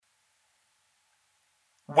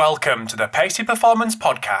Welcome to the Pacey Performance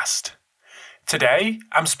Podcast. Today,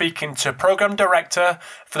 I'm speaking to Programme Director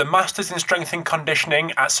for the Masters in Strength and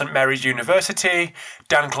Conditioning at St Mary's University,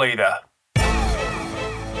 Dan Cleather.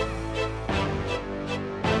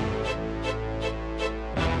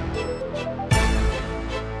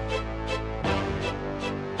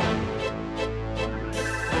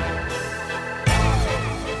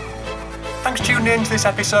 Thanks for tuning in to this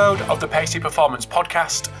episode of the Pacey Performance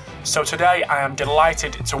Podcast. So today I am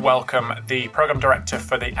delighted to welcome the Programme Director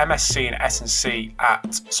for the MSc in S&C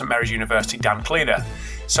at St Mary's University, Dan Cleather.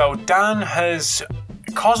 So Dan has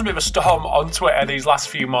caused a bit of a storm on Twitter these last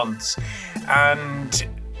few months and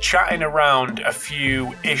chatting around a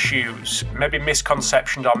few issues, maybe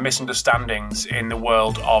misconceptions or misunderstandings in the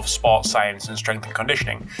world of sports science and strength and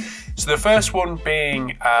conditioning. So the first one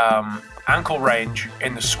being ankle range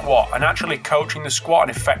in the squat and actually coaching the squat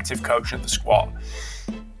and effective coaching of the squat.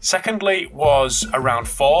 Secondly was around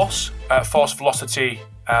force velocity,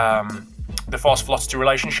 the force velocity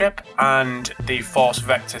relationship and the force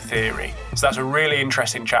vector theory. So that's a really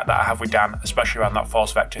interesting chat that I have with Dan, especially around that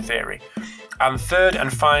force vector theory. And third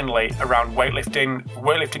and finally around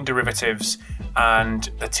weightlifting derivatives and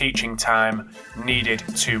the teaching time needed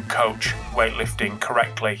to coach weightlifting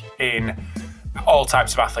correctly in all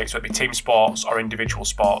types of athletes, whether it be team sports or individual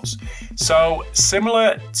sports. So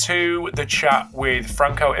similar to the chat with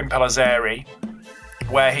Franco Impellizzeri,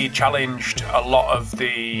 where he challenged a lot of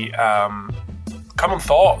the common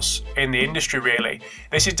thoughts in the industry, really.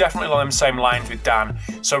 This is definitely along the same lines with Dan.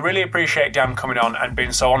 So really appreciate Dan coming on and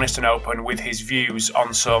being so honest and open with his views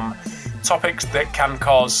on some topics that can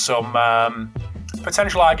cause some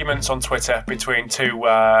potential arguments on Twitter between two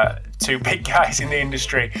big guys in the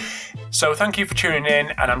industry. So thank you for tuning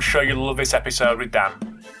in, and I'm sure you'll love this episode with Dan.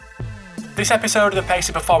 This episode of the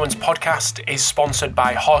Pacey Performance Podcast is sponsored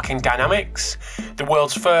by Hawkin Dynamics, the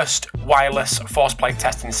world's first wireless force plate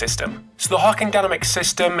testing system. So the Hawkin Dynamics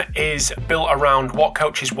system is built around what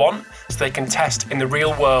coaches want, so they can test in the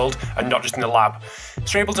real world and not just in the lab.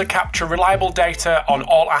 So you're able to capture reliable data on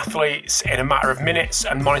all athletes in a matter of minutes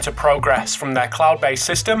and monitor progress from their cloud-based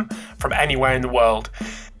system from anywhere in the world.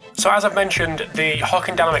 So as I've mentioned, the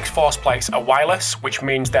Hawkin Dynamics force plates are wireless, which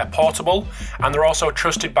means they're portable, and they're also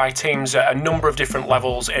trusted by teams at a number of different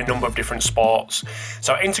levels in a number of different sports.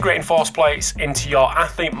 So integrating force plates into your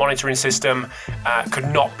athlete monitoring system could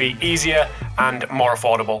not be easier and more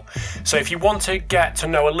affordable. So if you want to get to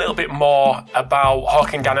know a little bit more about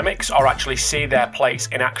Hawkin Dynamics or actually see their plates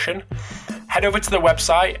in action, head over to the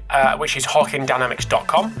website, which is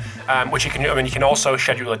hawkindynamics.com, which you can also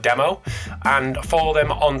schedule a demo, and follow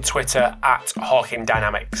them on Twitter at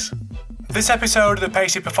hawkindynamics. This episode of the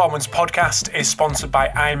Pacey Performance Podcast is sponsored by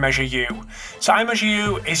iMeasureU. So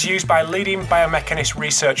iMeasureU is used by leading biomechanist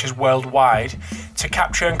researchers worldwide to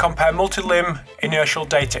capture and compare multi-limb inertial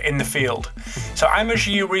data in the field. So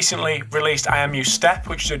iMeasureU recently released IMU Step,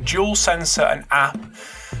 which is a dual sensor and app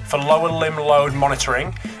for lower limb load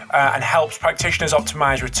monitoring and helps practitioners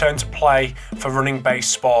optimize return to play for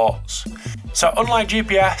running-based sports. So unlike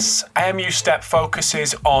GPS, IMU Step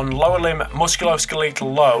focuses on lower limb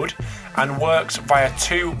musculoskeletal load and works via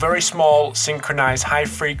two very small synchronized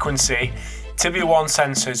high-frequency Tibia 1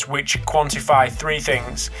 sensors which quantify three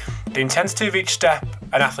things: the intensity of each step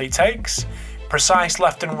an athlete takes, precise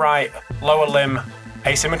left and right lower limb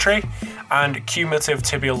asymmetry, and cumulative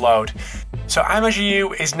tibial load. So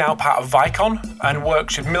iMeasureU is now part of Vicon and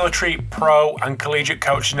works with military, pro and collegiate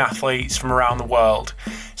coaches and athletes from around the world.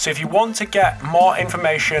 So if you want to get more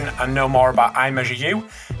information and know more about iMeasureU,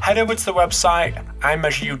 head over to the website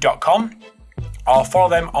iMeasureU.com or follow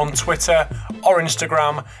them on Twitter or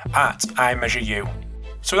Instagram at iMeasureU.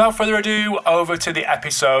 So without further ado, over to the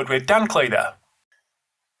episode with Dan Cleather.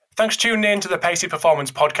 Thanks for tuning in to the Pacey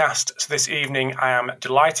Performance Podcast. So this evening I am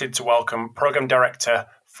delighted to welcome Programme Director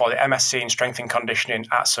for the MSc in Strength and Conditioning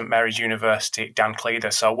at St Mary's University, Dan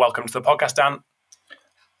Cleather. So welcome to the podcast, Dan.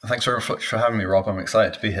 Thanks very much for having me, Rob. I'm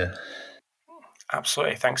excited to be here.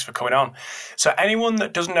 Absolutely. Thanks for coming on. So anyone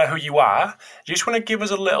that doesn't know who you are, do you just want to give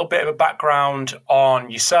us a little bit of a background on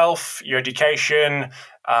yourself, your education,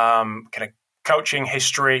 kind of coaching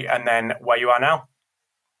history, and then where you are now?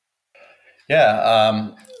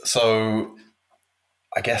 Yeah. So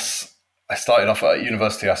I guess I started off at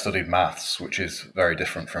university. I studied maths, which is very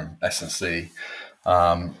different from S&C.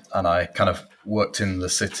 And I kind of worked in the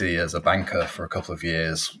city as a banker for a couple of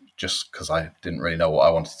years just because I didn't really know what I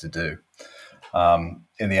wanted to do.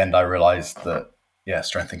 In the end, I realized that,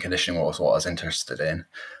 strength and conditioning was what I was interested in.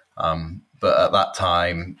 But at that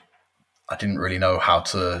time, I didn't really know how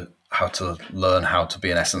to learn how to be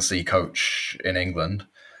an S&C coach in England.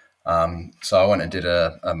 So I went and did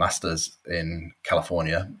a master's in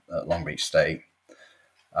California at Long Beach State.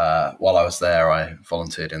 While I was there, I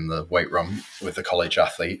volunteered in the weight room with the college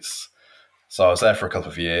athletes. So I was there for a couple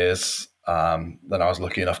of years. Then I was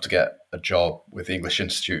lucky enough to get a job with the English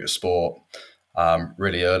Institute of Sport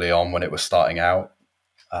really early on when it was starting out.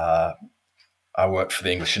 I worked for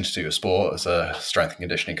the English Institute of Sport as a strength and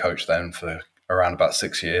conditioning coach then for around about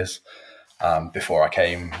 6 years before I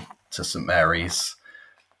came to St Mary's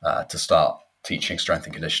to start teaching strength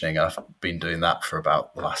and conditioning. I've been doing that for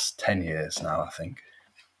about the last 10 years now, I think.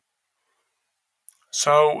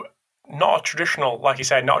 So not a traditional, like you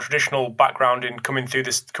said, not a traditional background in coming through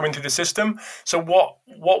the system. So what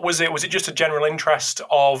was it? Was it just a general interest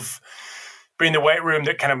of being in the weight room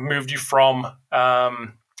that kind of moved you from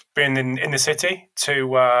being in the city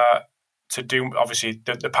to do obviously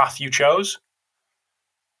the path you chose?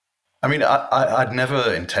 I mean, I'd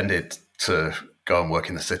never intended to go and work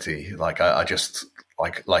in the city. Like I just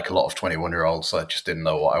like a lot of 21-year-olds, I just didn't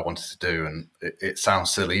know what I wanted to do, and it sounds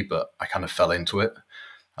silly, but I kind of fell into it.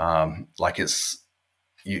 Like it's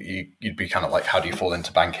you'd be kind of like, how do you fall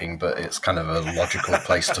into banking? But it's kind of a logical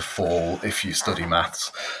place to fall if you study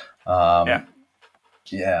maths. And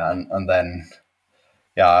then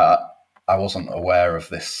I wasn't aware of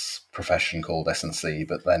this profession called S&C,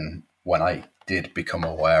 but then when I did become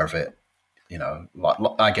aware of it, you know, like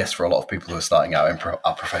I guess for a lot of people who are starting out in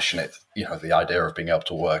our profession, it, you know, the idea of being able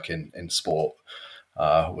to work in sport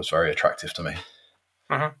was very attractive to me.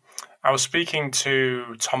 Mm-hmm. I was speaking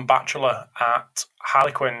to Tom Batchelor at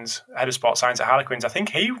Harlequins, head of sports science at Harlequins. I think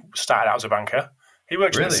he started out as a banker. He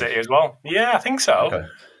works in the city as well. Yeah, I think so. Okay.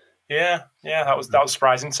 Yeah, that was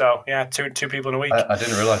surprising. So yeah, two people in a week. I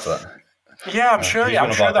didn't realise that. Yeah, I'm sure. Yeah,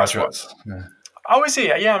 I'm sure that's what. Yeah. Oh, is he?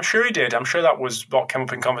 Yeah, I'm sure he did. I'm sure that was what came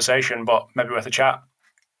up in conversation, but maybe worth a chat.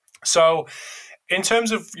 So, in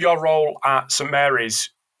terms of your role at St Mary's,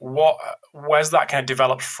 where's that kind of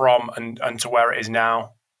developed from and to where it is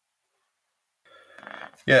now?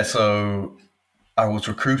 Yeah, so I was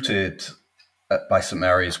recruited by St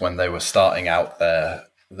Mary's when they were starting out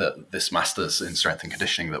this master's in strength and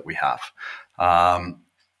conditioning that we have,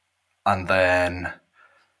 and then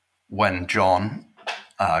when John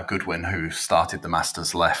Goodwin, who started the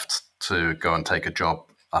Masters, left to go and take a job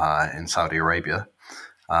in Saudi Arabia,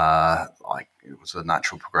 it was a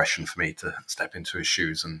natural progression for me to step into his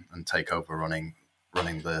shoes and take over running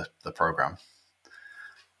the program.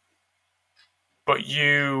 But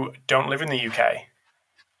you don't live in the UK.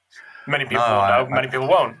 Many people will know. Many people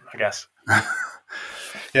won't, I guess.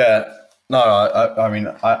 Yeah. No, I mean,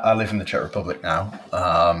 I live in the Czech Republic now.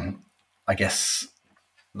 I guess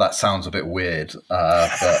that sounds a bit weird, but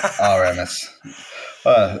RMS,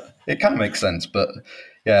 it kind of makes sense. But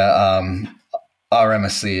yeah, our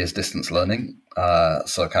MSc is distance learning.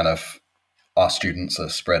 So kind of our students are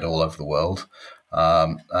spread all over the world.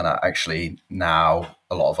 And actually now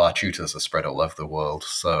a lot of our tutors are spread all over the world.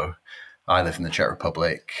 So I live in the Czech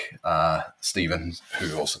Republic. Stephen,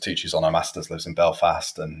 who also teaches on our masters, lives in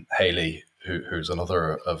Belfast, and Haley, who's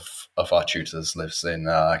another of our tutors, lives in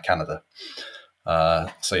Canada.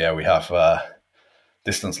 So yeah, we have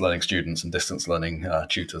distance learning students and distance learning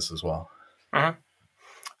tutors as well. Mm-hmm.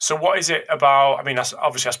 So what is it about? I mean,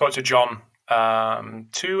 obviously I spoke to John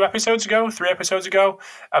 3 episodes ago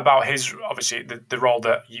about his, obviously the role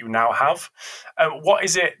that you now have. What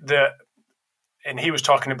is it that, and he was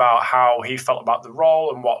talking about how he felt about the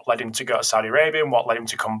role and what led him to go to Saudi Arabia and what led him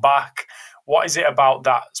to come back. What is it about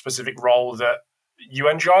that specific role that you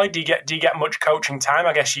enjoy? Do you get much coaching time?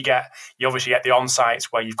 I guess you obviously get the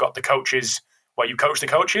on-sites where you've got the coaches, where you coach the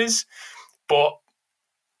coaches, but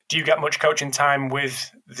do you get much coaching time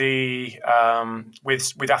with the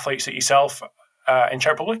with athletes like yourself in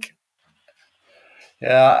Czech Republic?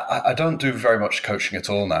 Yeah, I don't do very much coaching at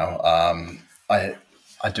all now.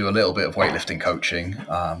 I do a little bit of weightlifting coaching.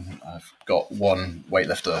 I've got one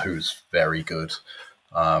weightlifter who's very good,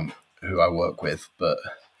 who I work with, but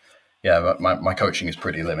yeah, my coaching is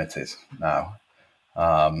pretty limited now.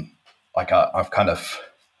 I've kind of,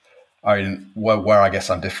 I mean, where I guess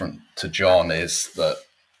I'm different to John is that,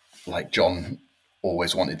 like, John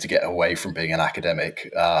always wanted to get away from being an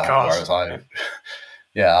academic, whereas I've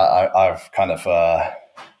kind of,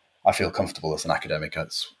 I feel comfortable as an academic.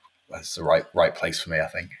 It's the right place for me, I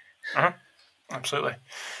think. Uh-huh. Absolutely.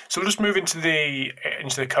 So we'll just move into the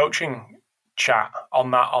coaching chat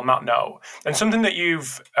on that note. And something that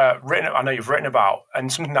you've written about,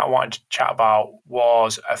 and something that I wanted to chat about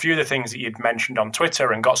was a few of the things that you'd mentioned on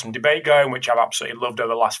Twitter and got some debate going, which I've absolutely loved over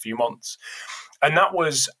the last few months. And that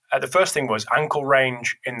was, the first thing was ankle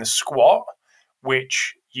range in the squat,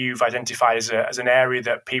 which you've identified as an area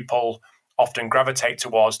that people often gravitate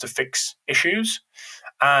towards to fix issues.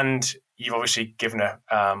 And you've obviously given a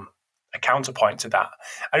counterpoint to that.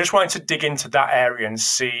 I just wanted to dig into that area and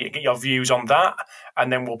get your views on that,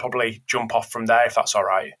 and then we'll probably jump off from there if that's all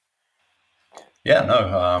right. Yeah, no,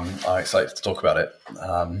 I'm excited to talk about it.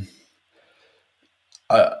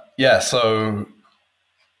 So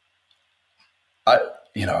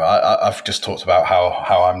I've just talked about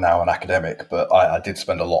how I'm now an academic, but I did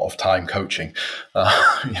spend a lot of time coaching,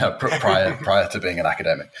 prior to being an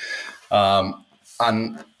academic,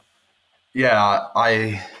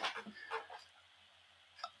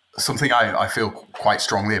 something I feel quite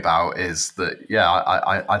strongly about is that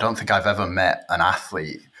I don't think I've ever met an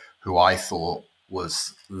athlete who I thought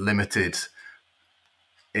was limited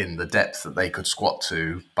in the depth that they could squat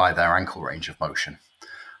to by their ankle range of motion,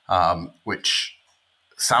 which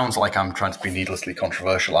sounds like I'm trying to be needlessly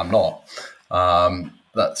controversial. I'm not.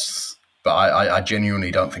 But I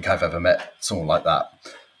genuinely don't think I've ever met someone like that.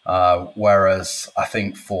 Whereas I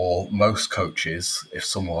think for most coaches, if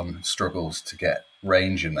someone struggles to get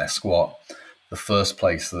range in their squat, the first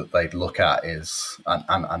place that they'd look at is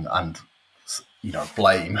and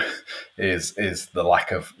blame is the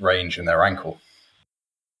lack of range in their ankle.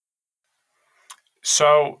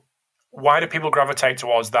 So why do people gravitate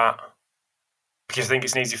towards that? Because they think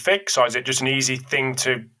it's an easy fix, or is it just an easy thing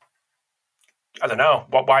to, I don't know,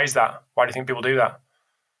 why is that? Why do you think people do that?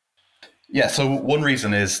 Yeah, so one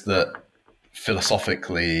reason is that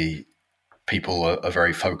philosophically, people are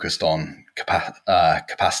very focused on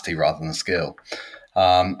capacity rather than skill.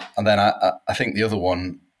 And then I think the other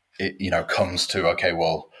one, comes to, okay,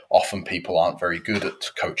 well, often people aren't very good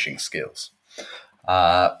at coaching skills.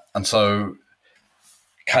 And so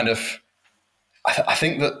kind of, I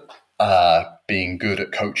think that being good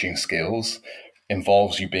at coaching skills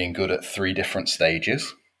involves you being good at 3 different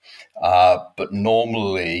stages. But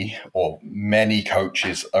normally, or many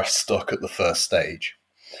coaches are stuck at the first stage.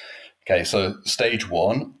 Okay, so stage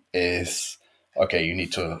 1 is, okay, you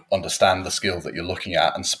need to understand the skill that you're looking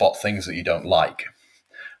at and spot things that you don't like.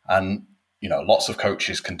 And, lots of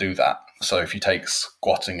coaches can do that. So if you take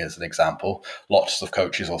squatting as an example, lots of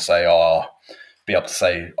coaches will say, be able to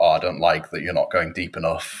say, I don't like that you're not going deep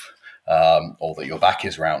enough, or that your back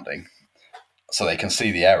is rounding. So they can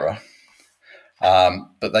see the error.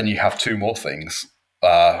 But then you have 2 more things.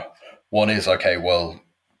 One is, okay, well,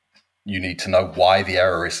 you need to know why the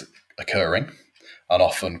error is occurring. And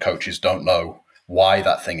often coaches don't know why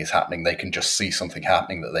that thing is happening. They can just see something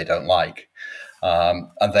happening that they don't like.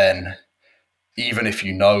 And then even if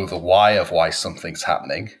you know the why of why something's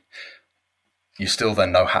happening, you still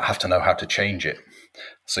then have to know how to change it.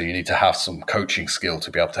 So you need to have some coaching skill to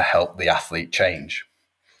be able to help the athlete change.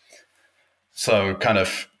 So kind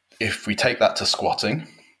of, if we take that to squatting,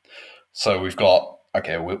 so we've got,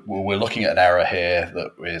 okay, we're looking at an error here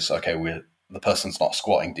that is, okay, the person's not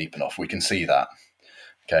squatting deep enough. We can see that.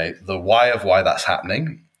 Okay, the why of why that's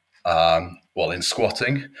happening, in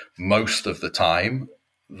squatting, most of the time,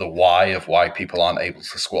 the why of why people aren't able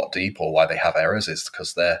to squat deep or why they have errors is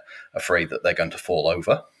because they're afraid that they're going to fall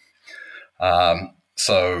over.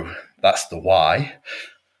 So that's the why.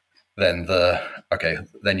 Then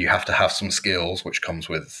then you have to have some skills, which comes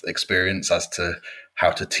with experience as to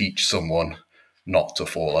how to teach someone not to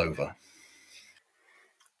fall over.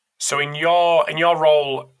 So in your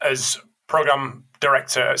role as program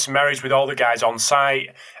director at St Mary's with all the guys on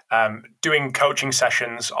site, doing coaching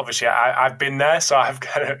sessions, obviously I've been there, so I've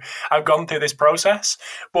gone through this process.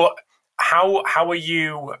 But how are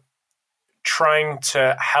you trying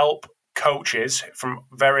to help coaches from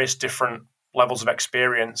various different levels of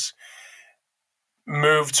experience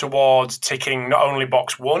move towards ticking not only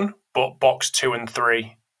box 1 but box 2 and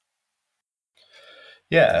 3?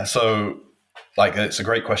 Yeah, so it's a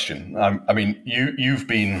great question. I mean, you've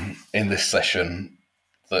been in this session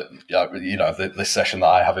this session that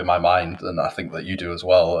I have in my mind, and I think that you do as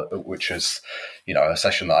well, which is, a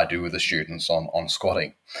session that I do with the students on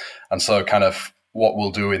squatting. And so kind of what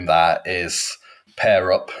we'll do in that is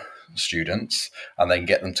pair up students and then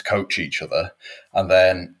get them to coach each other. And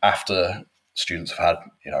then after students have had,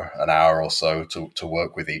 an hour or so to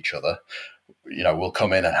work with each other, we'll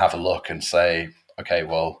come in and have a look and say, okay,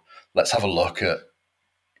 well, let's have a look at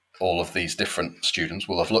all of these different students.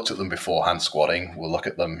 We'll have looked at them beforehand squatting. We'll look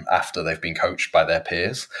at them after they've been coached by their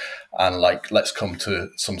peers. And let's come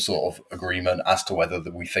to some sort of agreement as to whether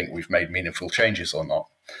we think we've made meaningful changes or not.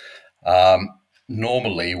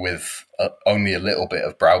 Normally, with only a little bit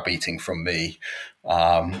of browbeating from me,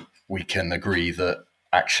 we can agree that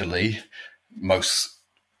actually most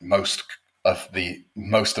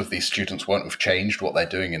most of these students won't have changed what they're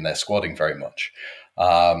doing in their squatting very much,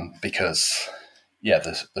 because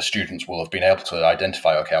the students will have been able to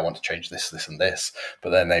identify, okay, I want to change this, this, and this,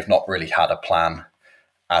 but then they've not really had a plan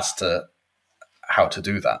as to how to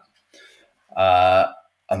do that.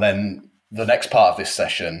 And then the next part of this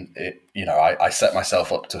session, I set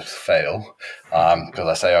myself up to fail, because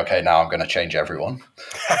I say, okay, now I'm going to change everyone.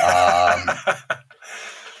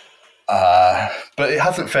 But it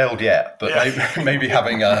hasn't failed yet. But maybe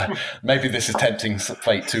maybe this is tempting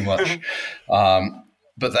fate too much.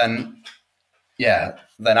 But then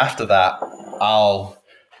after that, I'll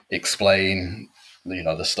explain,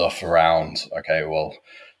 the stuff around, okay, well,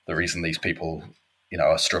 the reason these people,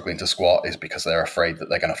 are struggling to squat is because they're afraid that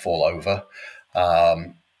they're going to fall over.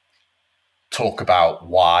 Talk about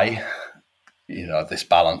why, this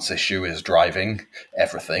balance issue is driving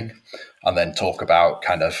everything. And then talk about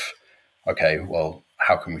kind of, okay, well,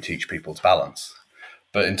 how can we teach people to balance?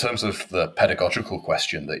 But in terms of the pedagogical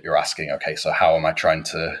question that you're asking, okay, so how am I trying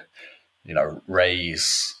to,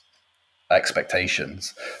 raise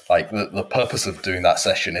expectations? Like the purpose of doing that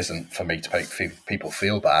session isn't for me to make people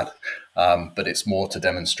feel bad, but it's more to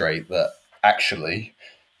demonstrate that actually,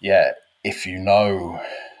 if you know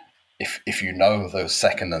those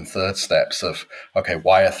second and third steps of, okay,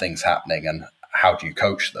 why are things happening and how do you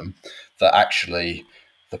coach them, that actually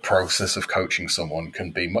the process of coaching someone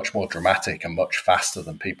can be much more dramatic and much faster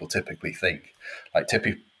than people typically think. Like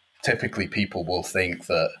typically people will think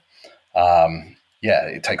that,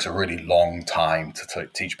 it takes a really long time to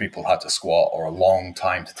teach people how to squat, or a long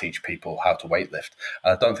time to teach people how to weightlift.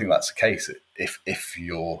 And I don't think that's the case if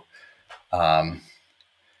you're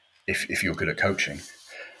good at coaching.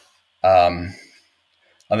 And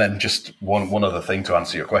then just one other thing to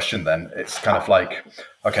answer your question, then it's kind of like,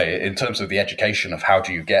 okay, in terms of the education of how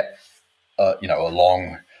do you get,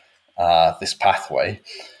 along this pathway.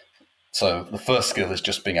 So the first skill is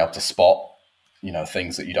just being able to spot,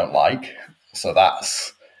 things that you don't like. So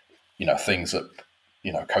that's, things that,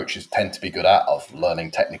 coaches tend to be good at, of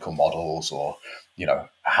learning technical models, or,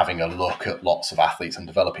 having a look at lots of athletes and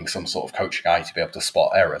developing some sort of coaching eye to be able to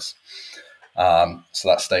spot errors. So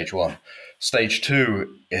that's stage one. Stage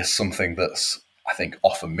two is something that's, I think,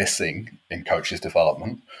 often missing in coaches'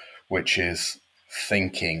 development, which is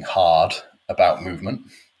thinking hard about movement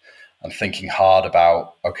and thinking hard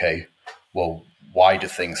about, okay, well, why do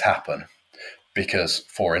things happen? Because,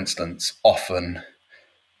 for instance, often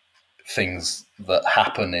things that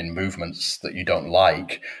happen in movements that you don't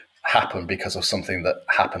like happen because of something that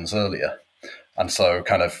happens earlier. And so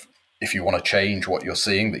kind of, if you want to change what you're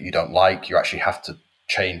seeing that you don't like, you actually have to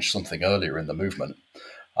change something earlier in the movement.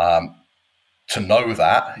 To know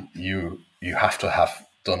that, you have to have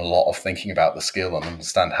done a lot of thinking about the skill and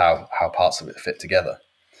understand how parts of it fit together.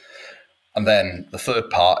 And then the third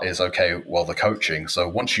part is, okay, well, the coaching. So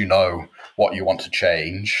once you know what you want to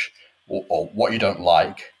change, or what you don't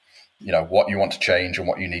like, what you want to change and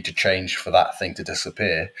what you need to change for that thing to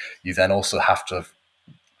disappear, you then also have to have,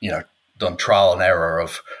 done trial and error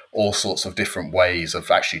of all sorts of different ways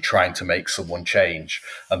of actually trying to make someone change.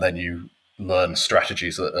 And then you learn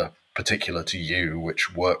strategies that are particular to you,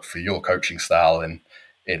 which work for your coaching style in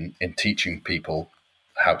teaching people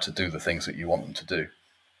how to do the things that you want them to do.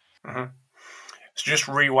 Mm-hmm. So just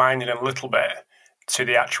rewinding a little bit to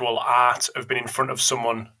the actual art of being in front of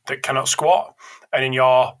someone that cannot squat, and in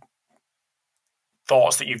your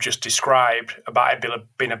thoughts that you've just described about it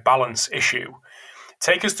being a balance issue,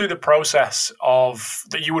 take us through the process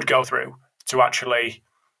that you would go through to actually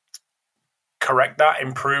correct that,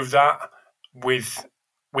 improve that with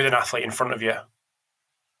an athlete in front of you.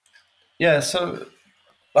 Yeah, so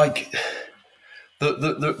like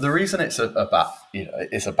the reason it's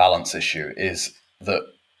a balance issue is that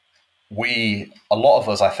a lot of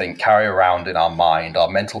us, I think, carry around in our mind, our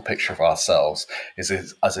mental picture of ourselves is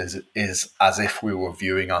as if we were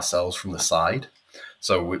viewing ourselves from the side.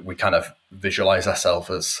 So we kind of visualize ourselves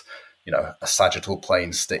as, a sagittal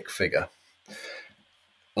plane stick figure.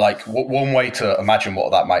 Like one way to imagine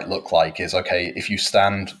what that might look like is, okay, if you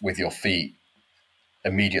stand with your feet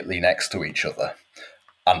immediately next to each other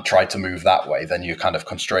and try to move that way, then you're kind of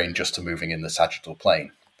constrained just to moving in the sagittal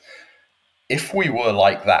plane. If we were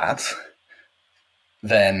like that,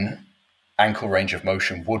 then ankle range of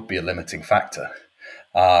motion would be a limiting factor.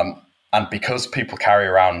 And because people carry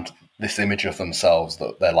around this image of themselves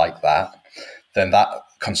that they're like that, then that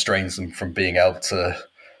constrains them from being able to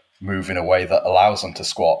move in a way that allows them to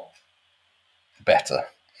squat better.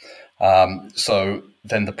 So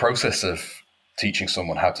then the process of teaching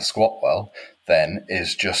someone how to squat well then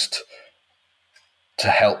is just to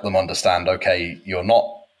help them understand, okay, you're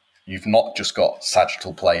not you've not just got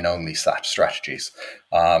sagittal plane only strategies.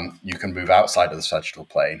 You can move outside of the sagittal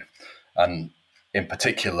plane. And in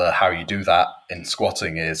particular, how you do that in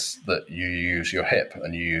squatting is that you use your hip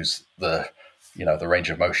and you use the range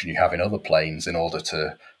of motion you have in other planes in order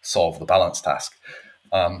to solve the balance task.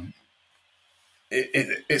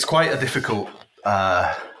 It's quite a difficult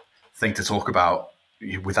thing to talk about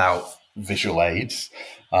without visual aids.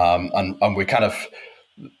 And we're kind of,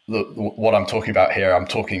 what I'm talking about here, I'm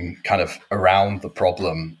talking kind of around the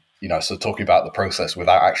problem, so talking about the process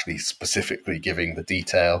without actually specifically giving the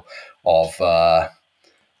detail of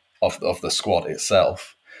the squat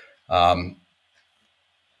itself.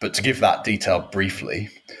 But to give that detail briefly,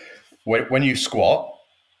 when you squat,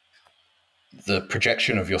 the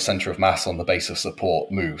projection of your center of mass on the base of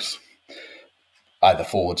support moves either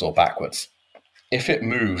forwards or backwards. If it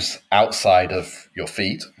moves outside of your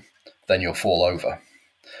feet, then you'll fall over.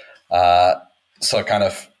 So kind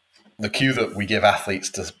of the cue that we give athletes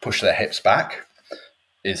to push their hips back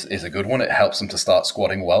is a good one. It helps them to start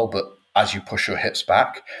squatting well, but as you push your hips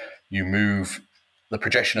back, you move the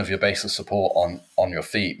projection of your base of support on your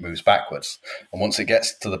feet moves backwards. And once it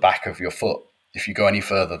gets to the back of your foot, if you go any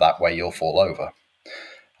further that way, you'll fall over.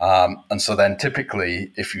 And so then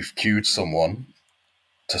typically, if you've cued someone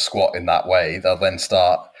to squat in that way, they'll then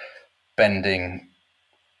start bending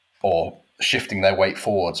or shifting their weight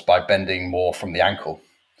forwards by bending more from the ankle.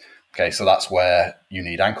 Okay, so that's where you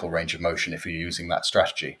need ankle range of motion if you're using that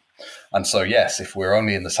strategy. And so, yes, if we're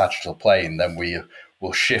only in the sagittal plane, then we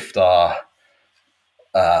will shift the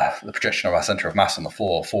projection of our center of mass on the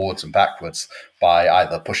floor forwards and backwards by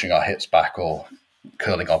either pushing our hips back or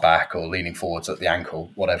curling our back or leaning forwards at the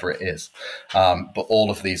ankle, whatever it is. But all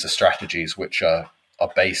of these are strategies which are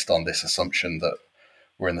based on this assumption that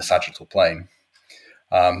we're in the sagittal plane.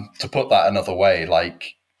 To put that another way,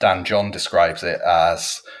 like Dan John describes it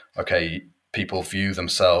as, okay, people view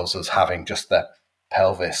themselves as having just their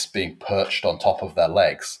pelvis being perched on top of their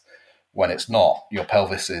legs, when it's not. Your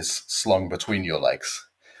pelvis is slung between your legs,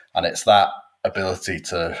 and it's that ability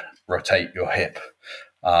to rotate your hip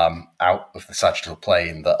out of the sagittal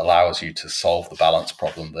plane that allows you to solve the balance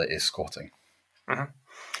problem that is squatting. Mm-hmm.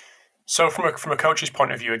 So from a coach's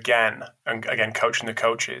point of view, again coaching the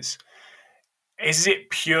coaches, is it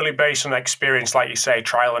purely based on experience, like you say,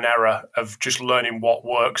 trial and error of just learning what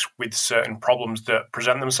works with certain problems that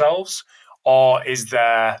present themselves? Or is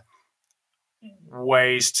there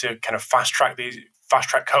ways to kind of fast track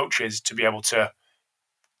coaches to be able to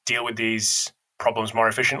deal with these problems more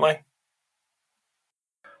efficiently?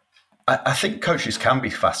 I think coaches can be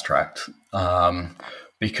fast tracked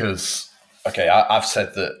because, okay, I've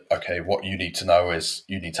said that, okay, what you need to know is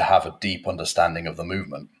you need to have a deep understanding of the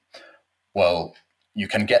movement. Well, you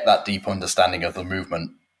can get that deep understanding of the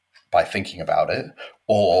movement by thinking about it,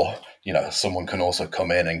 or, someone can also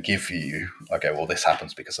come in and give you, okay, well, this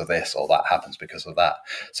happens because of this, or that happens because of that.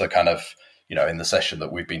 So kind of, in the session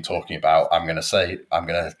that we've been talking about, I'm going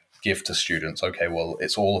to give to students, okay, well,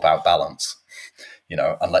 it's all about balance,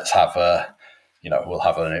 and let's have we'll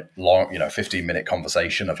have a long, 15-minute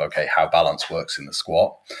conversation of, okay, how balance works in the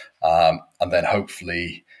squat. And then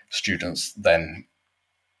hopefully students then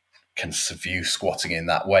can view squatting in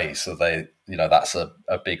that way. So they, that's a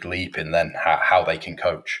big leap in then how they can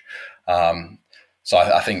coach. So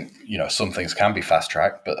I think, some things can be fast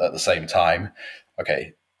tracked, but at the same time,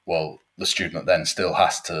 okay, well, the student then still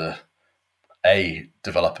has to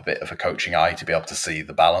develop a bit of a coaching eye to be able to see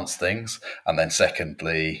the balance things. And then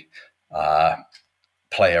secondly,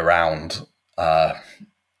 play around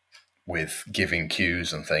with giving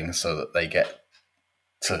cues and things so that they get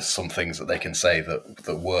to some things that they can say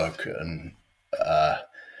that work and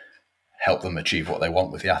help them achieve what they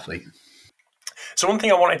want with the athlete. So one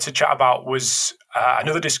thing I wanted to chat about was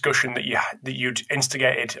another discussion that you'd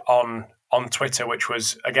instigated on Twitter, which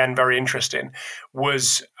was, again, very interesting,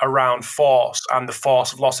 was around force and the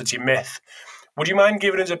force velocity myth. Would you mind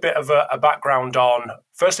giving us a bit of a background on,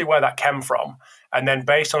 firstly, where that came from, and then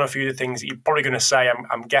based on a few of the things that you're probably going to say,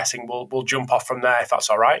 I'm guessing we'll jump off from there, if that's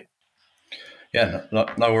all right? Yeah,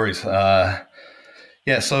 no worries. So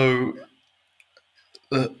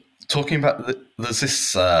talking about there's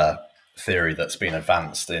this theory that's been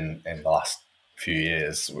advanced in the last few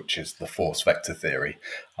years, which is the force vector theory,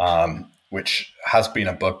 which has been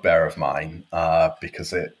a bugbear of mine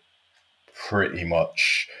because it pretty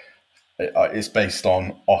much is based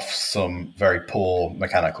off some very poor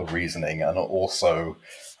mechanical reasoning, and also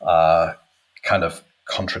kind of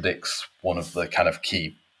contradicts one of the kind of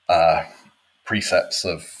key precepts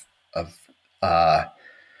of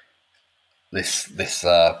this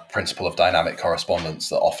principle of dynamic correspondence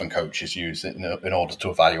that often coaches use in order to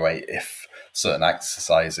evaluate if certain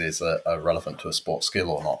exercises are relevant to a sports skill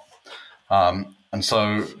or not. And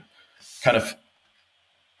so kind of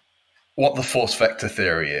what the force vector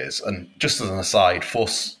theory is, and just as an aside,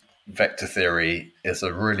 force vector theory is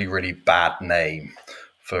a really, really bad name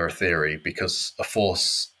for a theory because a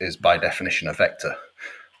force is by definition a vector.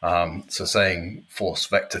 So saying force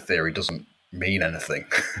vector theory doesn't mean anything.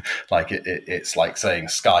 Like it's like saying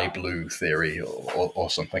sky blue theory or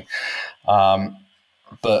something.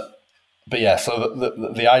 But yeah, so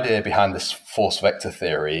the idea behind this force vector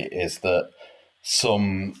theory is that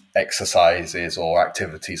some exercises or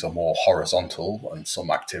activities are more horizontal and some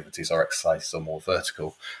activities or exercises are more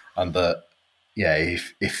vertical, and that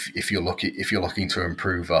if you're looking to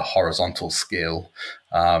improve a horizontal skill,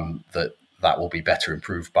 that will be better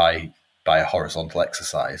improved by a horizontal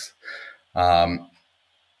exercise.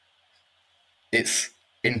 It's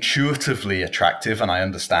intuitively attractive, and I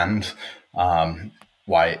understand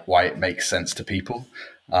why it makes sense to people.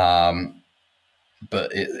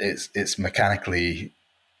 But it's mechanically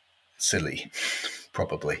silly,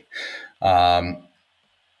 probably. And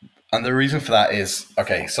the reason for that is,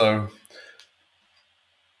 okay, so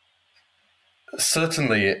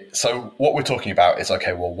certainly, so what we're talking about is,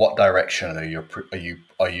 okay, well, what direction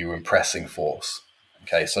are you impressing force?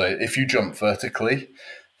 Okay, so if you jump vertically,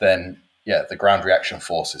 then yeah, the ground reaction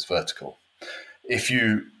force is vertical. If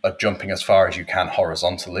you are jumping as far as you can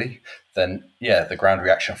horizontally, then yeah, the ground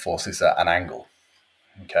reaction force is at an angle.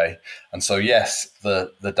 Okay, and so yes,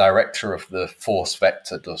 the director of the force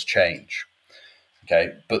vector does change.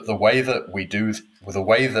 Okay, but the way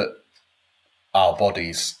that our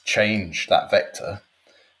bodies change that vector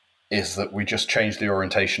is that we just change the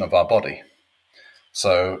orientation of our body.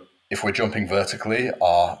 So if we're jumping vertically,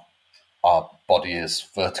 our body is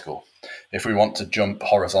vertical. If we want to jump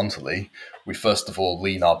horizontally, we first of all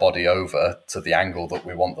lean our body over to the angle that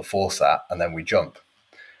we want the force at, and then we jump.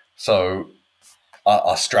 So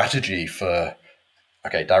our strategy for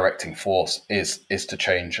directing force is to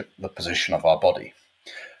change the position of our body.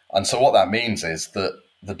 And so what that means is that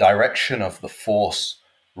the direction of the force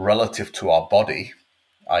relative to our body,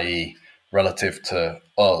 i.e. relative to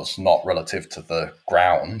us, not relative to the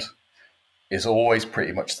ground, is always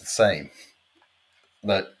pretty much the same.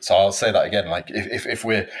 So I'll say that again, like if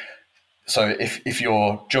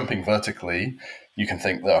you're jumping vertically, you can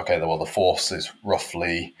think that, okay, well, the force is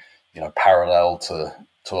roughly, parallel to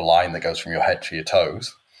a line that goes from your head to your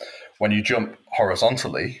toes. When you jump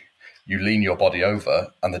horizontally, you lean your body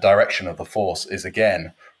over, and the direction of the force is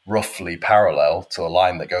again roughly parallel to a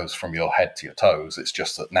line that goes from your head to your toes. It's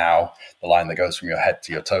just that now the line that goes from your head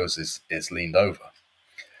to your toes is leaned over.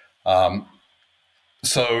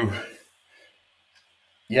 So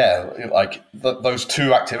yeah, like those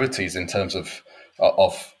two activities in terms of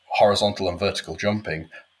horizontal and vertical jumping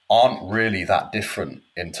aren't really that different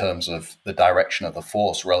in terms of the direction of the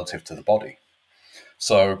force relative to the body.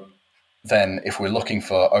 So then if we're looking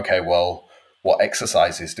for, okay, well, what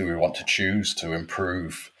exercises do we want to choose to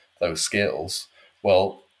improve those skills?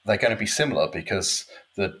 Well, they're going to be similar because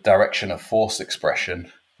the direction of force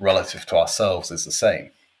expression relative to ourselves is the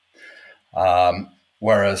same.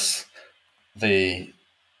 Whereas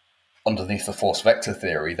underneath the force vector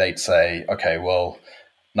theory, they'd say, okay, well,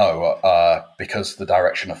 no, because the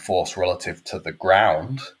direction of force relative to the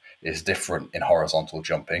ground is different in horizontal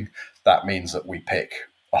jumping, that means that we pick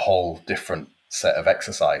a whole different set of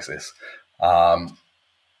exercises. But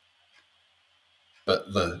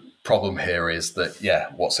the problem here is that,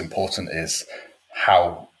 yeah, what's important is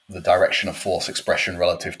how the direction of force expression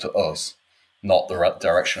relative to us, not the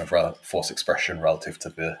direction of force expression relative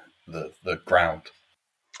to the ground.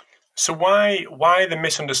 So why the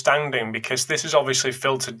misunderstanding? Because this is obviously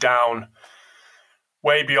filtered down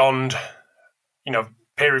way beyond,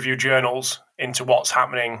 peer-reviewed journals into what's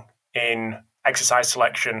happening in exercise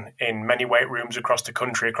selection in many weight rooms across the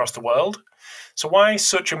country, across the world. So why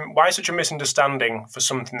such a misunderstanding for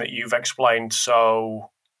something that you've explained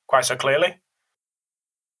quite so clearly?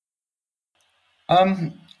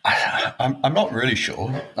 I'm not really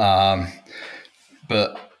sure, but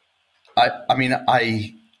I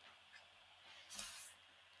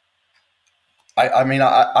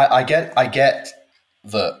get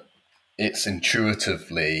that it's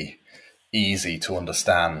intuitively easy to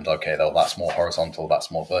understand. Okay, though, that's more horizontal, that's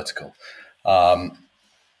more vertical, and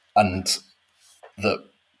the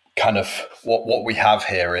kind of what we have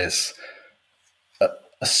here is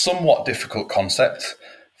a somewhat difficult concept.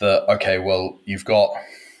 That, okay, well, you've got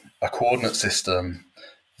a coordinate system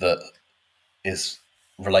that is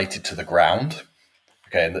related to the ground.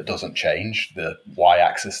 okay, and that doesn't change. The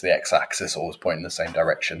y-axis, the x-axis always point in the same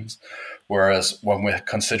directions. Whereas when we're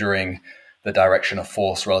considering the direction of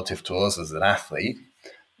force relative to us as an athlete,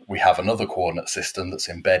 we have another coordinate system that's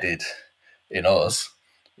embedded in us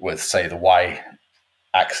with, say, the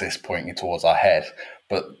y-axis pointing towards our head,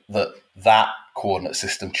 but that coordinate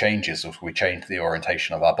system changes as we change the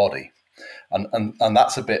orientation of our body. And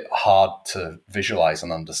that's a bit hard to visualize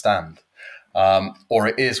and understand. Or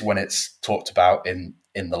it is when it's talked about in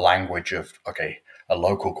the language of, okay, a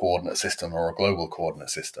local coordinate system or a global coordinate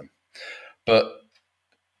system. But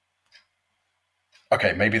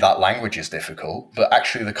okay, maybe that language is difficult, but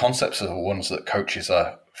actually the concepts are the ones that coaches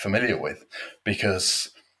are familiar with,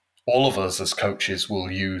 because all of us as coaches will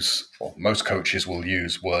use, or most coaches will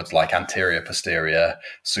use words like anterior, posterior,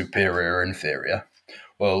 superior, inferior.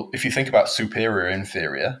 Well, if you think about superior,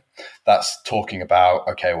 inferior, that's talking about,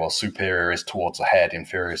 okay, well, superior is towards the head,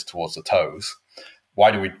 inferior is towards the toes.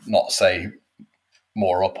 Why do we not say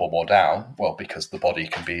more up or more down? Well, because the body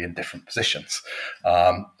can be in different positions.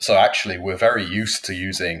 So actually, we're very used to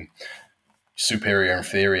using superior,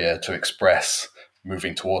 inferior to express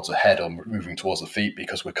moving towards the head or moving towards the feet,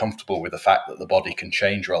 because we're comfortable with the fact that the body can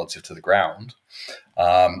change relative to the ground.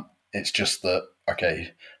 It's just that,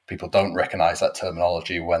 okay, people don't recognize that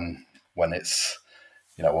terminology when it's,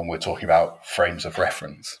 when we're talking about frames of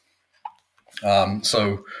reference.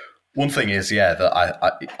 So one thing is, that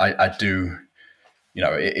I do,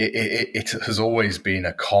 it has always been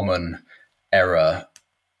a common error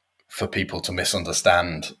for people to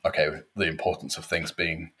misunderstand, okay, the importance of things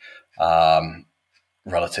being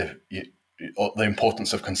relative, the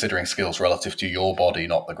importance of considering skills relative to your body,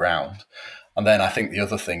 not the ground. And then I think the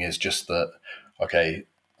other thing is just that, okay,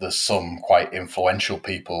 there's some quite influential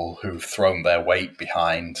people who've thrown their weight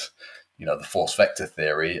behind, the force vector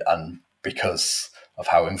theory, and because of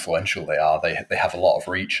how influential they are, they have a lot of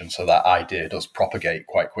reach, and so that idea does propagate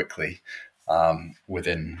quite quickly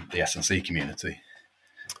within the S&C community.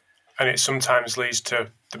 And it sometimes leads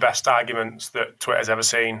to the best arguments that Twitter's ever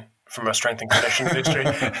seen from a strength and conditioning history.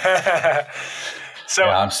 So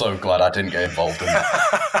yeah, I'm so glad I didn't get involved in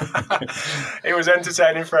that. It was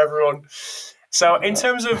entertaining for everyone. So in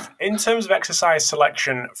terms of exercise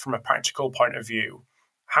selection from a practical point of view,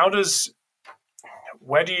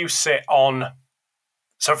 where do you sit on,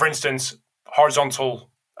 so for instance, horizontal,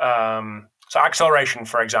 so acceleration,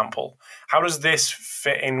 for example, how does this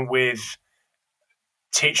fit in with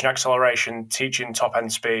teaching acceleration, teaching top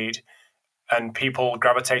end speed, and people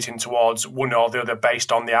gravitating towards one or the other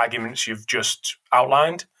based on the arguments you've just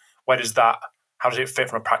outlined? How does it fit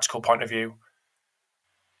from a practical point of view?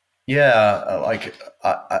 Yeah,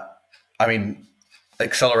 I mean,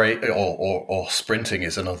 accelerate or sprinting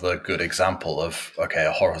is another good example of, okay,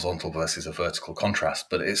 a horizontal versus a vertical contrast,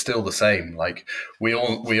 but it's still the same. Like we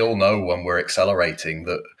all know when we're accelerating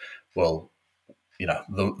that, well,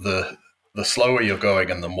 the slower you're going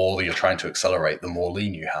and the more that you're trying to accelerate, the more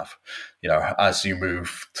lean you have. As you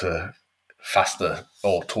move to faster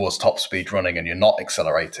or towards top speed running and you're not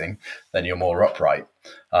accelerating, then you're more upright.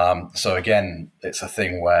 So again, it's a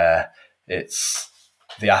thing where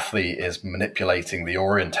the athlete is manipulating the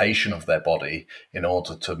orientation of their body in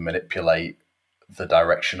order to manipulate the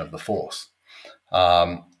direction of the force.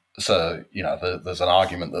 So, there's an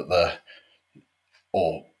argument that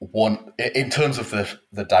in terms of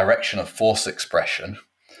the direction of force expression,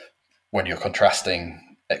 when you're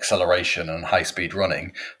contrasting acceleration and high speed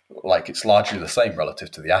running, like it's largely the same relative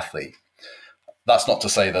to the athlete. That's not to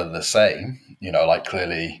say they're the same,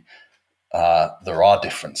 clearly there are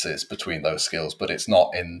differences between those skills, but it's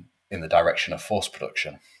not in the direction of force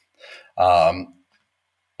production. I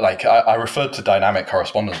referred to dynamic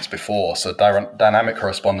correspondence before. So dynamic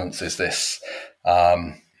correspondence is this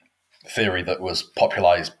theory that was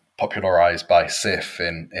popularized by Sif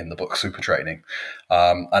in the book Super Training.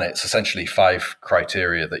 And it's essentially 5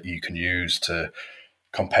 criteria that you can use to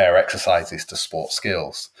compare exercises to sport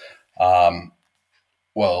skills.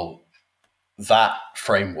 Well, that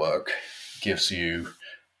framework gives you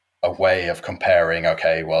a way of comparing,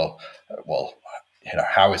 okay, well,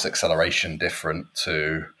 how is acceleration different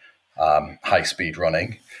to high speed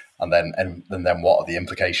running? And then what are the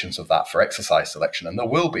implications of that for exercise selection? And there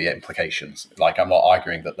will be implications. Like, I'm not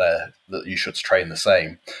arguing that you should train the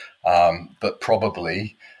same, but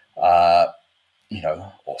probably, or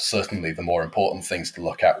certainly the more important things to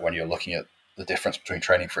look at when you're looking at the difference between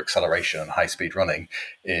training for acceleration and high speed running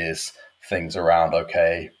is things around,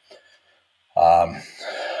 okay,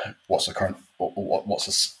 what's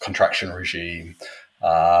the contraction regime?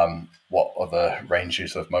 What are the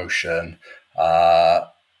ranges of motion?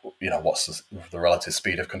 What's the relative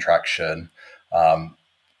speed of contraction?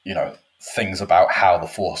 things about how the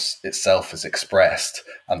force itself is expressed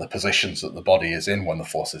and the positions that the body is in when the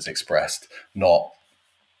force is expressed, not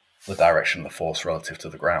the direction of the force relative to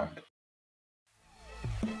the ground.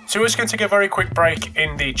 So we're just going to take a very quick break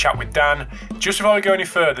in the chat with Dan. Just before we go any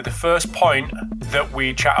further, the first point that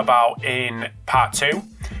we chat about in part 2,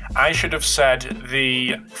 I should have said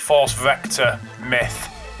the force vector myth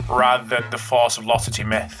rather than the force velocity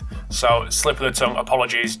myth. So slip of the tongue,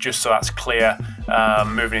 apologies, just so that's clear,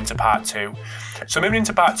 moving into part 2. So moving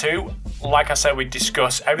into part 2, like I said, we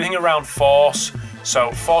discuss everything around force,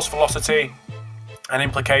 so force velocity and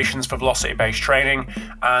implications for velocity-based training,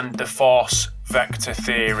 and the force vector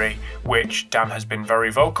theory, which Dan has been very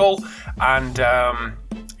vocal and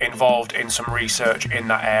involved in some research in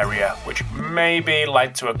that area, which maybe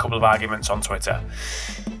led to a couple of arguments on Twitter.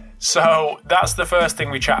 So that's the first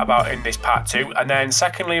thing we chat about in this part 2. And then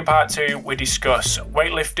secondly, in part 2, we discuss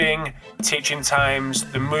weightlifting, teaching times,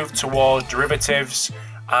 the move towards derivatives,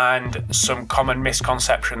 and some common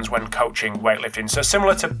misconceptions when coaching weightlifting. So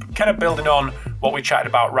similar to kind of building on what we chatted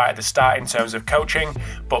about right at the start in terms of coaching,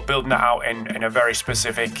 but building that out in a very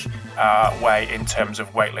specific way in terms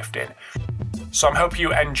of weightlifting. So I hope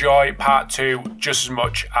you enjoy part 2 just as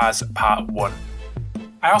much as part 1.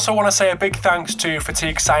 I also want to say a big thanks to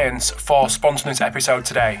Fatigue Science for sponsoring this episode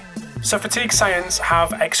today. So Fatigue Science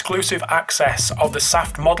have exclusive access of the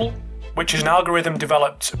SAFT model, which is an algorithm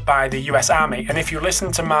developed by the US Army. And if you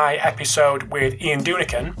listen to my episode with Ian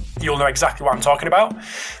Dunican, you'll know exactly what I'm talking about.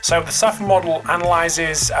 So the SAFT model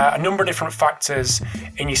analyzes a number of different factors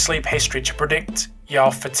in your sleep history to predict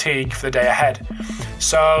your fatigue for the day ahead.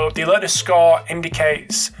 So the alertness score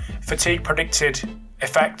indicates fatigue predicted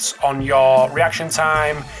effects on your reaction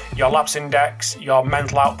time, your lapse index, your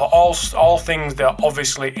mental output, all things that are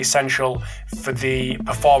obviously essential for the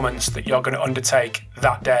performance that you're going to undertake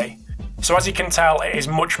that day. So as you can tell, it is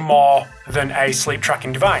much more than a sleep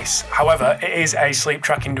tracking device. However, it is a sleep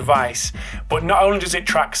tracking device, but not only does it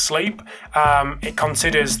track sleep, it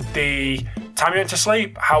considers the time you went to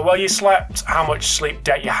sleep, how well you slept, how much sleep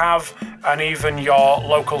debt you have, and even your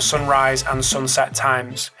local sunrise and sunset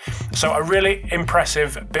times. So a really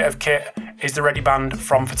impressive bit of kit is the ReadyBand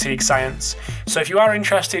from Fatigue Science. So if you are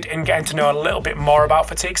interested in getting to know a little bit more about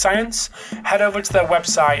Fatigue Science, head over to their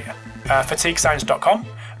website, fatiguescience.com,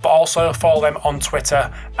 but also follow them on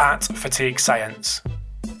Twitter at Fatigue Science.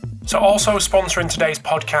 So also sponsoring today's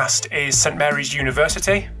podcast is St Mary's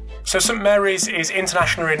University. So St Mary's is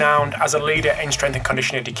internationally renowned as a leader in strength and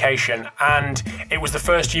conditioning education, and it was the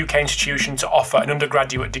first UK institution to offer an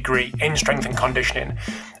undergraduate degree in strength and conditioning.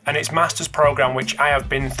 And its master's programme, which I have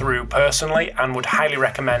been through personally and would highly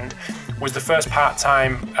recommend, was the first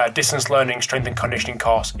part-time distance learning strength and conditioning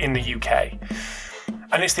course in the UK.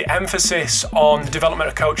 And it's the emphasis on the development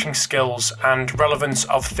of coaching skills and relevance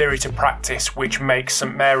of theory to practice which makes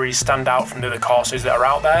St Mary's stand out from the other courses that are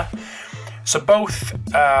out there. So both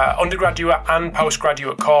undergraduate and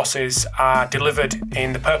postgraduate courses are delivered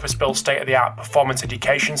in the purpose-built state-of-the-art performance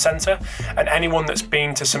education centre, and anyone that's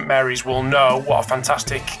been to St Mary's will know what a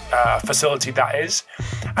fantastic facility that is,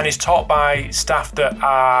 and is taught by staff that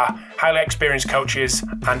are highly experienced coaches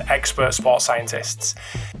and expert sports scientists.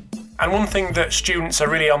 And one thing that students are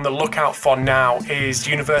really on the lookout for now is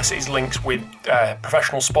university's links with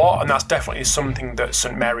professional sport, and that's definitely something that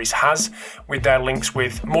St Mary's has, with their links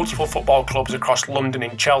with multiple football clubs across London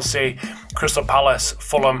in Chelsea, Crystal Palace,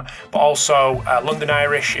 Fulham, but also London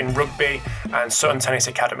Irish in rugby and Sutton Tennis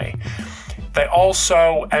Academy. They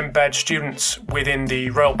also embed students within the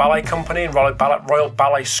Royal Ballet Company and Royal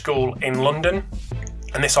Ballet School in London.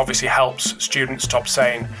 And this obviously helps students to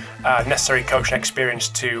obtain necessary coaching experience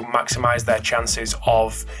to maximise their chances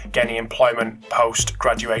of getting employment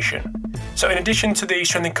post-graduation. So in addition to the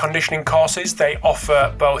strength and conditioning courses, they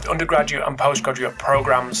offer both undergraduate and postgraduate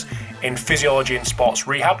programmes in physiology and sports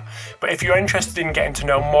rehab. But if you're interested in getting to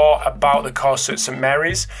know more about the course at St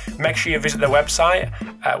Mary's, make sure you visit their website,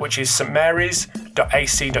 which is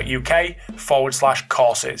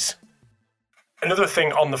stmarys.ac.uk/courses. Another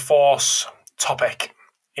thing on the force topic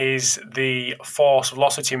is the force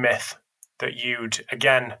velocity myth that you'd,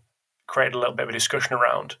 again, created a little bit of a discussion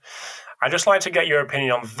around. I'd just like to get your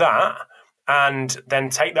opinion on that and then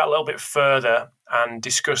take that a little bit further and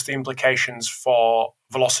discuss the implications for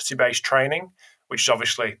velocity-based training, which is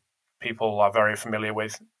obviously people are very familiar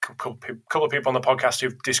with. A couple of people on the podcast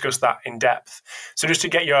who've discussed that in depth. So just to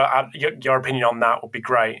get your opinion on that would be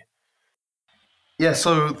great. Yeah,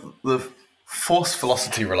 so the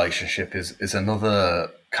force-velocity relationship is another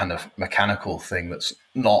kind of mechanical thing that's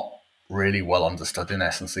not really well understood in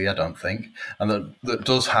S&C, I don't think, and that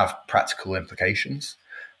does have practical implications.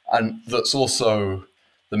 And that's also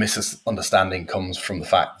the misunderstanding comes from the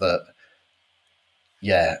fact that,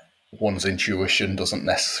 yeah, one's intuition doesn't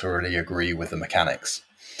necessarily agree with the mechanics.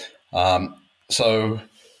 So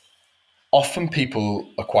often people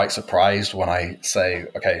are quite surprised when I say,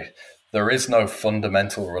 okay, there is no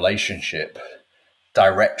fundamental relationship,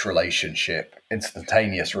 direct relationship,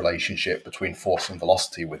 instantaneous relationship between force and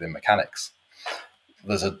velocity within mechanics.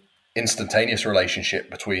 There's an instantaneous relationship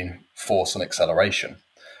between force and acceleration,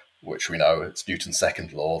 which we know it's Newton's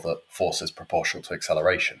second law that force is proportional to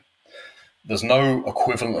acceleration. There's no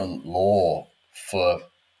equivalent law for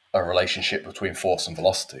a relationship between force and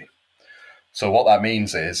velocity. So what that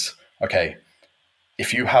means is, okay,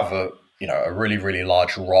 if you have a really, really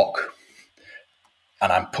large rock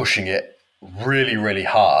and I'm pushing it really, really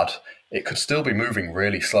hard, it could still be moving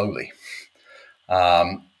really slowly.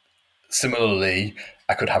 Similarly,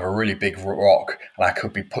 I could have a really big rock and I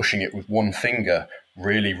could be pushing it with one finger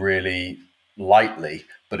really, really lightly,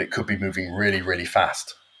 but it could be moving really, really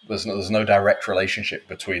fast. There's no direct relationship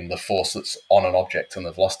between the force that's on an object and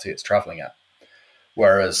the velocity it's traveling at.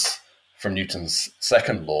 Whereas from Newton's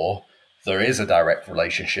second law, there is a direct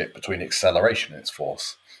relationship between acceleration and its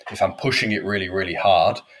force. If I'm pushing it really, really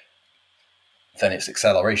hard, then its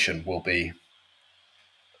acceleration will be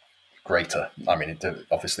greater. I mean,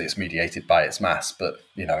 obviously it's mediated by its mass, but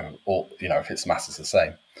if its mass is the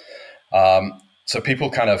same. So people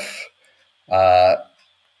kind of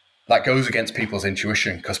that goes against people's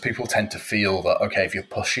intuition, because people tend to feel that, okay, if you're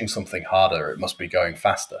pushing something harder, it must be going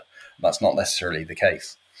faster. And that's not necessarily the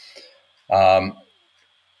case.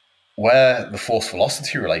 Where the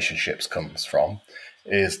force-velocity relationships comes from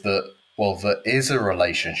is that, well, there is a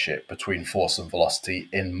relationship between force and velocity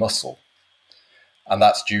in muscle. And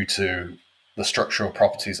that's due to the structural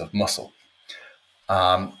properties of muscle.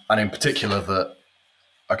 And in particular that,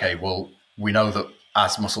 okay, well, we know that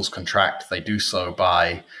as muscles contract, they do so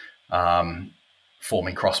by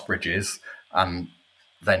forming cross bridges and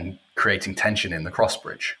then creating tension in the cross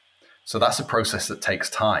bridge. So that's a process that takes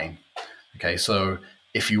time. Okay, so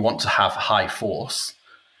if you want to have high force,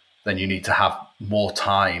 then you need to have more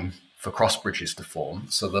time for cross bridges to form,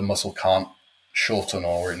 so the muscle can't shorten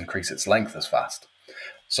or increase its length as fast.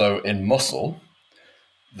 So in muscle,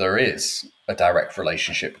 there is a direct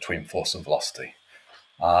relationship between force and velocity.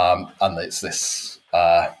 And it's this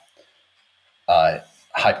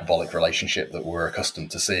hyperbolic relationship that we're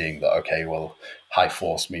accustomed to seeing, that, okay, well, high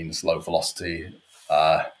force means low velocity,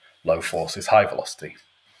 low force is high velocity.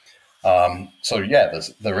 So yeah,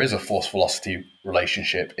 there is a force-velocity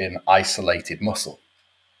relationship in isolated muscle.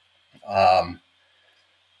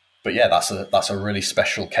 But yeah, that's a really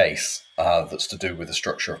special case that's to do with the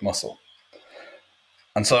structure of muscle.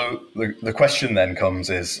 And so the question then comes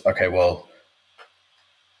is, okay, well,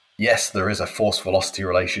 yes, there is a force-velocity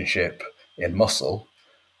relationship in muscle,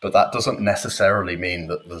 but that doesn't necessarily mean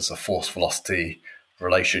that there's a force-velocity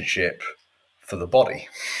relationship for the body.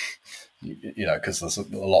 Because there's a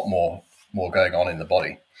lot more going on in the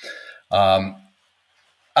body.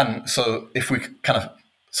 And so if we kind of,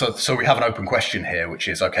 so we have an open question here, which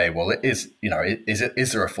is, okay, well, is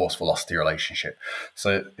there a force-velocity relationship?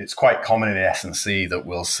 So it's quite common in S&C that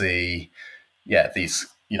we'll see, these,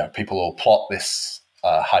 people will plot this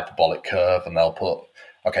hyperbolic curve, and they'll put,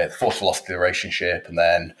 okay, the force-velocity relationship, and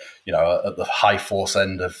then, at the high force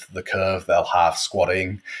end of the curve, they'll have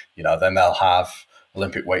squatting, then they'll have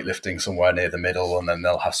Olympic weightlifting somewhere near the middle, and then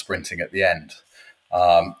they'll have sprinting at the end,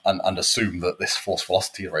 and assume that this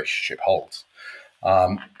force-velocity relationship holds.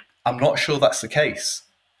 I'm not sure that's the case.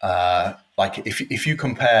 Like if you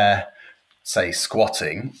compare, say,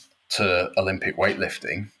 squatting to Olympic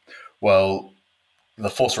weightlifting, well,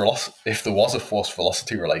 if there was a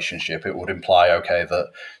force-velocity relationship, it would imply, okay,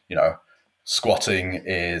 that squatting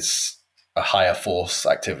is a higher force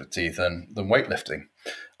activity than weightlifting,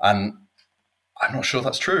 and I'm not sure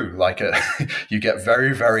that's true. Like you get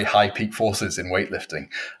very, very high peak forces in weightlifting.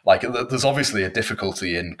 Like there's obviously a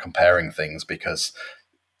difficulty in comparing things because,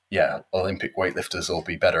 Olympic weightlifters will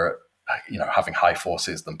be better at, having high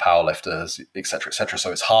forces than powerlifters, et cetera, et cetera.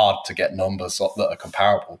 So it's hard to get numbers that are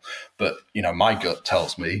comparable. But, my gut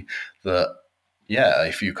tells me that,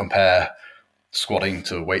 if you compare squatting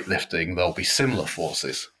to weightlifting, there'll be similar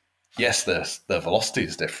forces. Yes, the velocity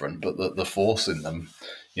is different, but the force in them,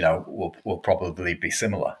 will probably be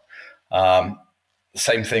similar.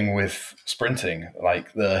 Same thing with sprinting.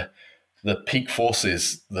 Like the peak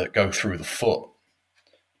forces that go through the foot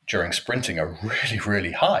during sprinting are really,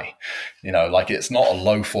 really high. Like it's not a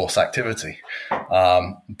low force activity,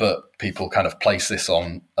 but people kind of place this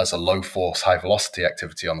on as a low force, high velocity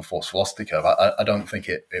activity on the force velocity curve. I don't think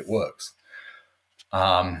it works.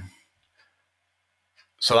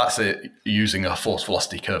 So that's it, using a force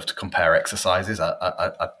velocity curve to compare exercises.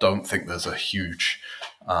 I don't think there's a huge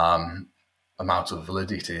amount of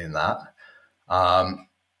validity in that.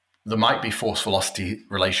 There might be force velocity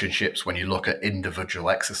relationships when you look at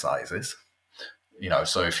individual exercises.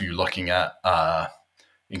 So if you're looking at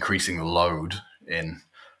increasing the load in,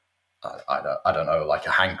 I don't know, like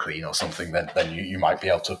a hang clean or something, then you might be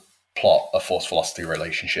able to plot a force velocity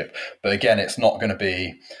relationship. But again, it's not going to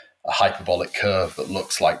be a hyperbolic curve that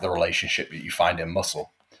looks like the relationship that you find in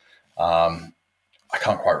muscle. I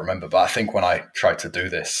can't quite remember, but I think when I tried to do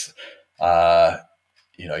this,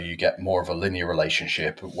 you get more of a linear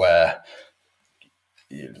relationship where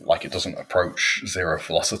it doesn't approach zero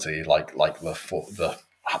velocity like the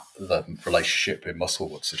relationship in muscle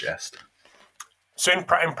would suggest. So in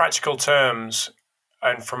practical terms,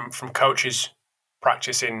 and from coaches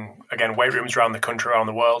practicing, again, weight rooms around the country, around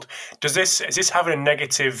the world, is this having a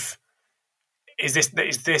negative, is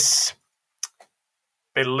this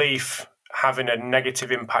belief having a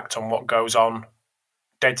negative impact on what goes on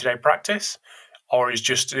day-to-day practice? Or is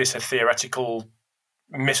just this a theoretical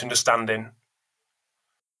misunderstanding?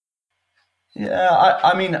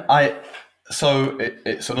 Yeah, so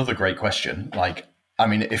it's another great question.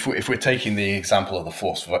 If we're taking the example of the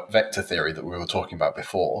force vector theory that we were talking about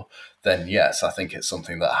before, then yes, I think it's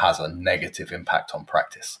something that has a negative impact on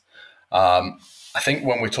practice. I think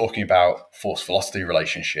when we're talking about force velocity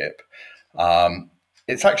relationship,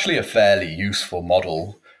 it's actually a fairly useful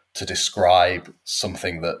model to describe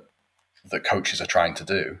something that coaches are trying to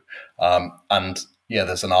do. And yeah,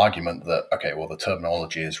 there's an argument that, okay, well, the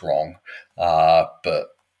terminology is wrong, but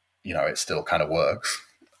it still kind of works.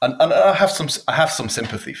 And I have some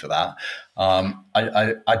sympathy for that.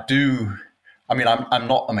 I do. I mean, I'm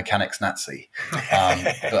not a mechanics Nazi,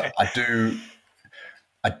 but I do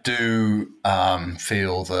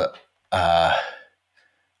feel that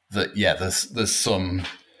there's some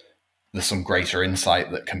greater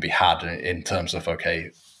insight that can be had in terms of, okay,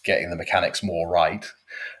 getting the mechanics more right.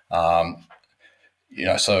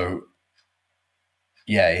 So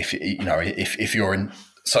yeah, if you're in.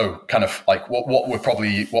 So kind of like what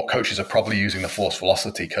coaches are probably using the force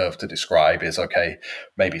velocity curve to describe is, okay,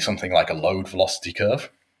 maybe something like a load velocity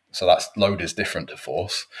curve. So that's load is different to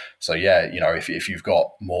force. So yeah, if you've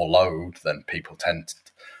got more load, then people tend,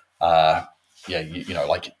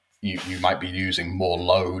 you might be using more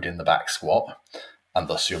load in the back squat, and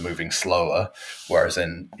thus you're moving slower. Whereas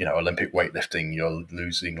in Olympic weightlifting, you're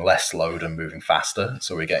losing less load and moving faster.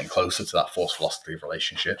 So we're getting closer to that force velocity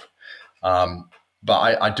relationship.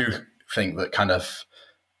 But I do think that kind of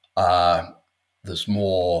there's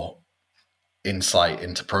more insight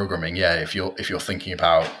into programming. Yeah, if you're thinking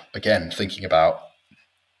about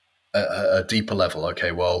a deeper level.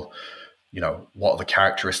 Okay, well, what are the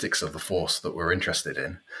characteristics of the force that we're interested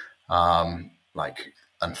in? And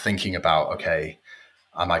thinking about, okay,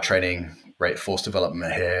 am I training rate of force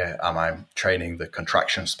development here? Am I training the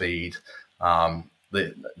contraction speed?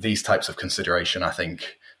 These types of consideration, I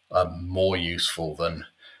think, are more useful than,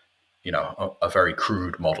 a very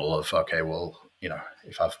crude model of, okay, well,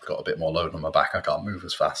 if I've got a bit more load on my back, I can't move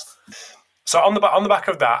as fast. So on the back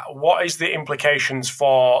of that, what is the implications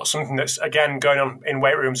for something that's, again, going on in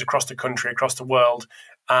weight rooms across the country, across the world?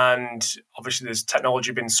 And obviously there's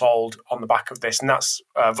technology being sold on the back of this, and that's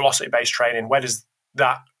velocity-based training. Where does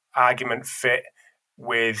that argument fit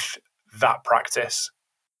with that practice?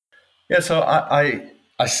 Yeah, so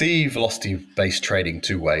I see velocity-based training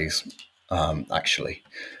two ways, actually.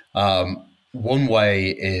 One way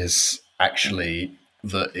is actually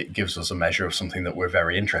that it gives us a measure of something that we're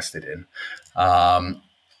very interested in, but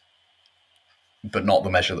not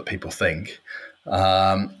the measure that people think.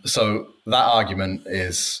 So that argument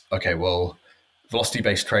is, okay, well,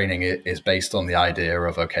 velocity-based training is based on the idea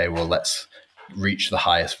of, okay, well, let's reach the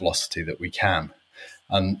highest velocity that we can.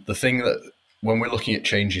 And the thing that, when we're looking at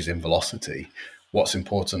changes in velocity, what's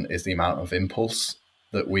important is the amount of impulse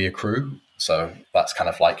that we accrue. So that's kind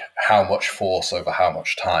of like how much force over how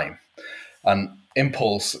much time. And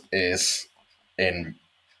impulse is, in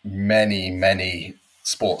many, many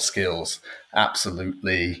sport skills,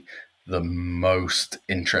 absolutely the most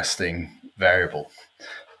interesting variable.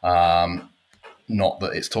 Not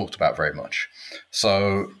that it's talked about very much.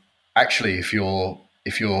 So actually, if you're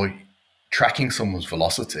tracking someone's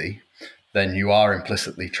velocity, then you are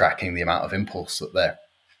implicitly tracking the amount of impulse that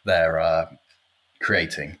they're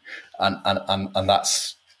creating, and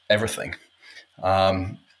that's everything.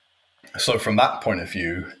 So from that point of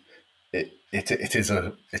view, it is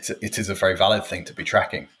a very valid thing to be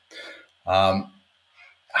tracking.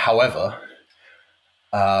 However,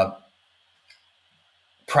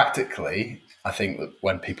 practically, I think that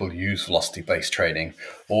when people use velocity-based training,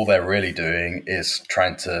 all they're really doing is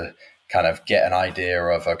trying to kind of get an idea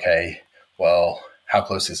of, okay, well, how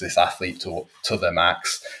close is this athlete to their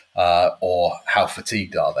max, or how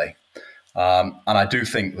fatigued are they? And I do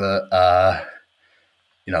think that,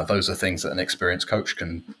 those are things that an experienced coach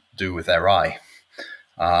can do with their eye.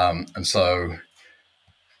 And so,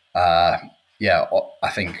 I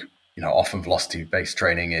think, often velocity-based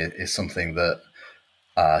training is something that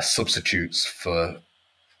substitutes for,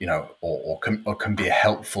 or can be a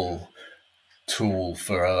helpful tool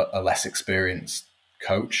for a less experienced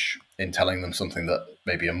coach in telling them something that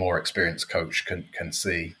maybe a more experienced coach can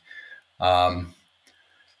see.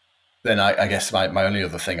 Then I guess my only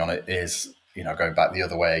other thing on it is, going back the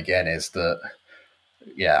other way again, is that,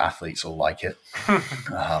 athletes all like it.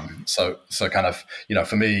 So kind of,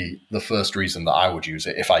 for me, the first reason that I would use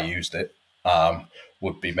it, if I used it,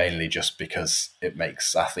 would be mainly just because it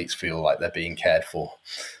makes athletes feel like they're being cared for,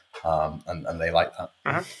 and they like that.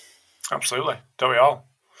 Mm-hmm. Absolutely, don't we all?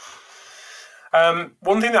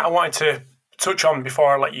 One thing that I wanted to touch on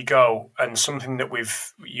before I let you go, and something that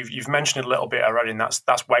you've mentioned a little bit already, and that's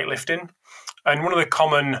weightlifting. And one of the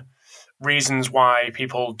common reasons why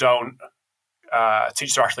people don't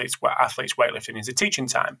teach their athletes weightlifting is the teaching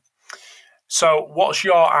time. So, what's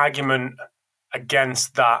your argument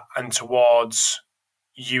against that and towards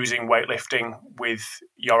using weightlifting with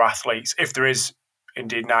your athletes, if there is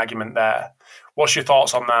indeed an argument there? What's your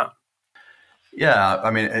thoughts on that? Yeah,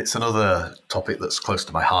 I mean, it's another topic that's close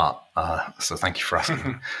to my heart. So thank you for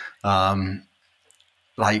asking. And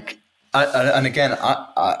again,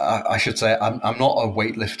 I should say I'm not a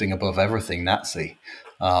weightlifting above everything Nazi,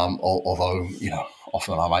 although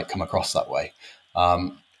often I might come across that way.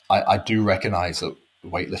 I do recognize that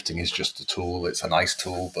weightlifting is just a tool. It's a nice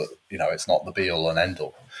tool, but it's not the be all and end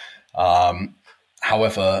all.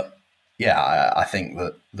 However, I think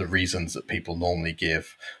that the reasons that people normally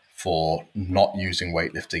give for not using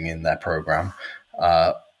weightlifting in their program,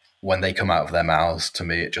 when they come out of their mouths, to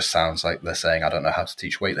me, it just sounds like they're saying, I don't know how to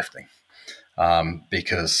teach weightlifting.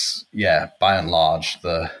 Because, by and large,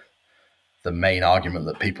 the main argument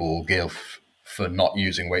that people will give for not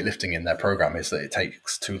using weightlifting in their program is that it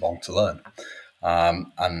takes too long to learn.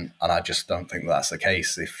 And I just don't think that's the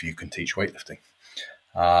case if you can teach weightlifting.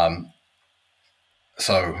 And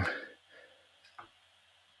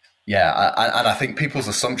I think people's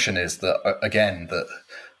assumption is that, again, that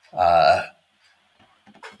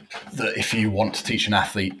if you want to teach an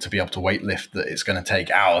athlete to be able to weightlift, that it's going to take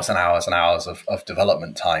hours and hours and hours of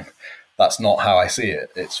development time. That's not how I see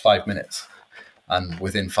it. It's 5 minutes. And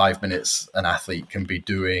within 5 minutes, an athlete can be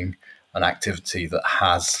doing an activity that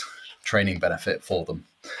has training benefit for them,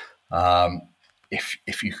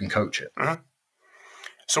 if you can coach it. Mm-hmm.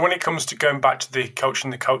 So when it comes to going back to the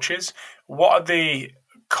coaching the coaches, what are the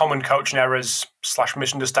common coaching errors /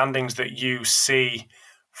 misunderstandings that you see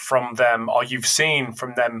from them, or you've seen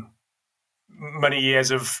from them many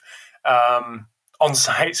years of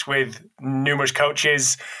on-sites with numerous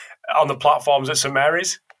coaches on the platforms at St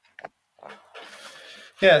Mary's?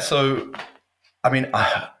 Yeah, so, I mean,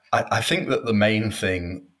 I think that the main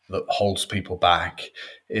thing that holds people back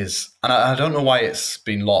is, and I don't know why it's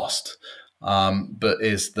been lost, but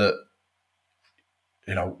is that,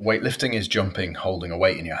 weightlifting is jumping, holding a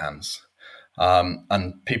weight in your hands.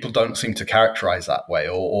 And people don't seem to characterize that way,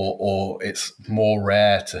 or it's more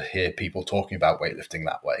rare to hear people talking about weightlifting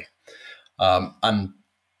that way. And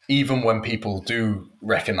even when people do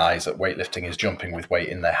recognize that weightlifting is jumping with weight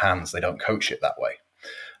in their hands, they don't coach it that way.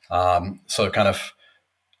 So kind of,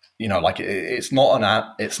 it's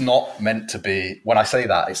not meant to be, when I say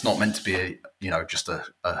that, it's not meant to be, just a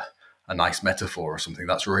nice metaphor or something.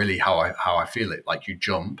 That's really how I feel it. Like, you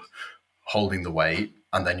jump holding the weight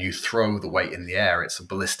and then you throw the weight in the air. It's a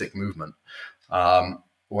ballistic movement.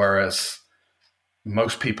 Whereas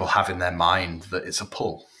most people have in their mind that it's a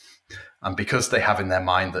pull. And because they have in their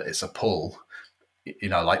mind that it's a pull,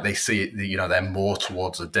 they see it, they're more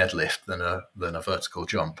towards a deadlift than a vertical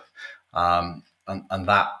jump. And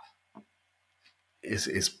that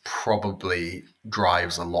is probably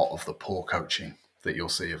drives a lot of the poor coaching that you'll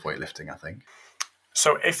see of weightlifting, I think.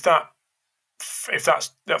 So if that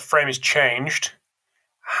frame is changed,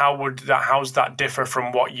 how's that differ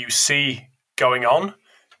from what you see going on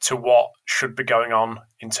to what should be going on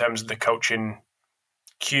in terms of the coaching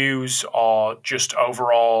cues, or just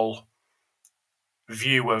overall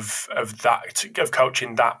view of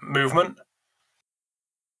coaching that movement?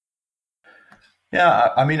 Yeah,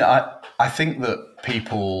 I mean, I think that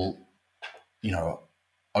people,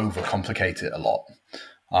 overcomplicate it a lot,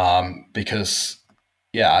 because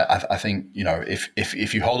yeah, I think,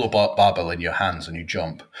 if you hold a barbell in your hands and you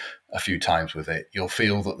jump a few times with it, you'll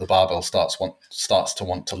feel that the barbell starts to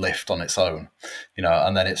want to lift on its own,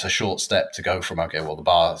 and then it's a short step to go from, okay, well, the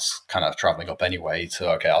bar's kind of traveling up anyway, to,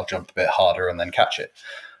 okay, I'll jump a bit harder and then catch it.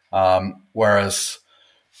 Whereas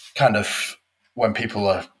kind of when people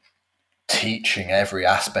are teaching every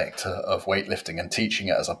aspect of weightlifting and teaching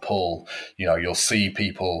it as a pull, you'll see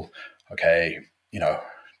people, okay,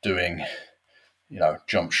 doing,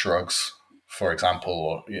 jump shrugs, for example,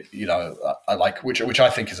 or, I like, which I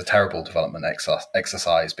think is a terrible development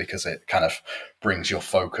exercise, because it kind of brings your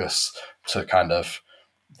focus to kind of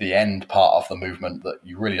the end part of the movement that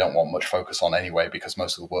you really don't want much focus on anyway, because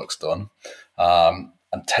most of the work's done,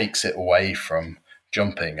 and takes it away from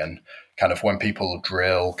jumping. And kind of when people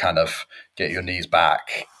drill, kind of get your knees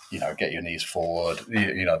back, get your knees forward,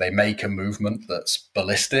 they make a movement that's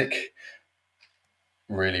ballistic,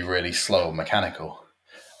 really, really slow, mechanical.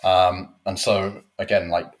 And so again,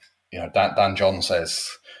 like, Dan John says,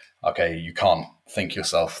 okay, you can't think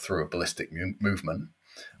yourself through a ballistic movement.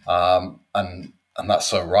 And that's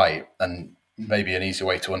so right. And maybe an easy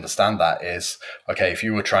way to understand that is, okay, if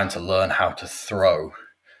you were trying to learn how to throw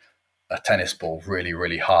a tennis ball really,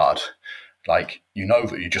 really hard, like,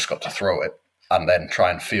 that you just got to throw it and then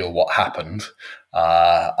try and feel what happened,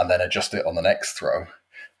 and then adjust it on the next throw.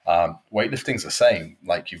 Weightlifting's the same.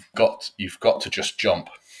 Like, you've got to just jump,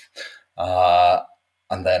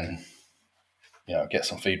 and then get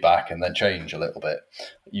some feedback and then change a little bit.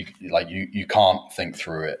 You can't think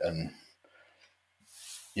through it. And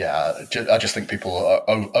yeah, I just think people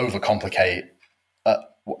overcomplicate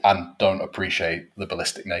and don't appreciate the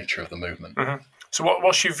ballistic nature of the movement. Mm-hmm. So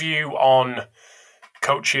what's your view on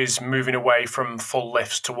coaches moving away from full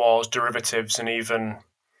lifts towards derivatives and even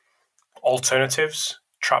alternatives,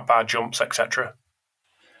 trap bar jumps, etc.?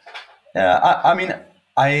 Yeah, I mean,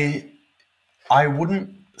 I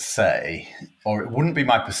wouldn't say, or it wouldn't be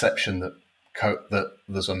my perception that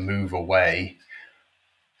there's a move away,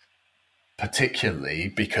 particularly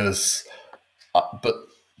because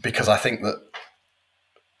I think that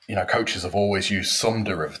coaches have always used some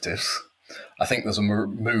derivatives. I think there's a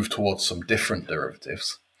move towards some different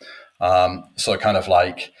derivatives. So kind of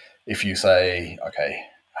like, if you say, okay,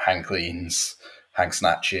 hang cleans, hang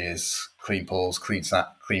snatches, clean pulls,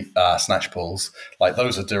 snatch pulls, like,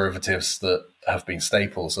 those are derivatives that have been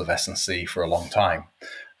staples of S&C for a long time.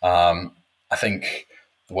 I think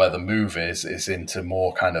where the move is into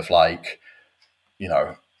more kind of like,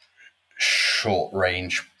 short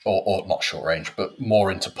range, or not short range, but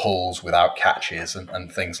more into pulls without catches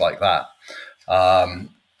and things like that.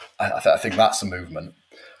 I think that's a movement.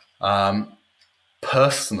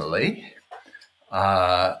 Personally,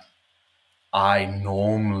 I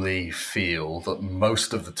normally feel that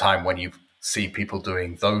most of the time when you see people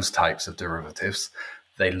doing those types of derivatives,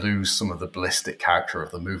 they lose some of the ballistic character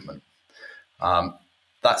of the movement.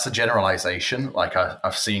 That's a generalization. Like,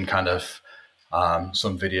 I've seen kind of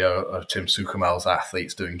some video of Tim Sukumel's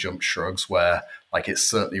athletes doing jump shrugs where, like, it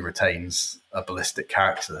certainly retains a ballistic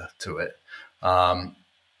character to it. But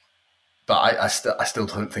I still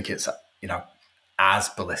don't think it's, as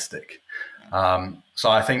ballistic. So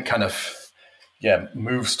I think kind of,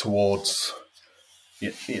 moves towards,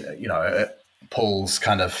 pulls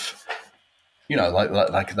kind of,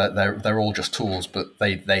 like they're all just tools, but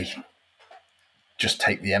they just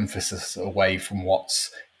take the emphasis away from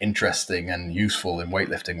what's interesting and useful in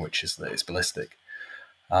weightlifting, which is that it's ballistic.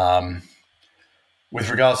 With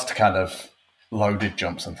regards to kind of loaded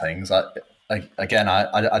jumps and things, I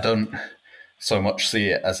don't so much see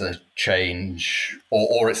it as a change,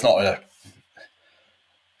 or it's not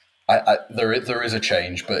there is a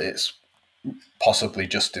change, but it's possibly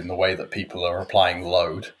just in the way that people are applying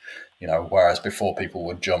load. Whereas before people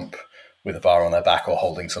would jump with a bar on their back or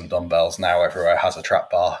holding some dumbbells, now everywhere has a trap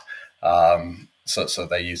bar. So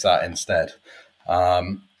they use that instead.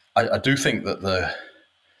 I do think that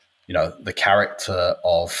the character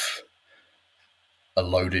of a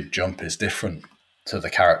loaded jump is different to the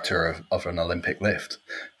character of an Olympic lift.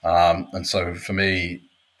 And so for me,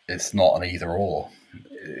 it's not an either or,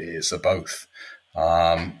 it's a both.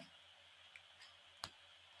 And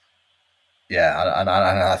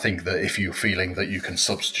I think that if you're feeling that you can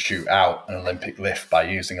substitute out an Olympic lift by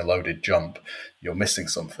using a loaded jump, you're missing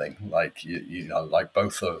something. Like, like,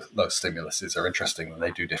 both of those stimuluses are interesting and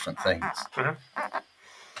they do different things. Mm-hmm.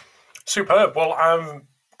 Superb. Well, I'm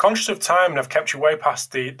conscious of time and I've kept you way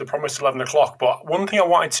past the promised 11 o'clock. But one thing I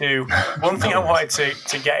wanted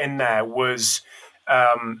to get in there was,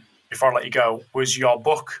 before I let you go, was your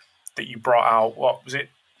book that you brought out. What was it?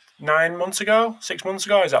 9 months ago, 6 months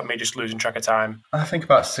ago? Is that me just losing track of time? I think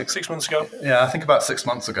about 6 months ago. Yeah, I think about 6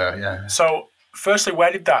 months ago. Yeah. So, firstly,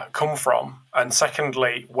 where did that come from? And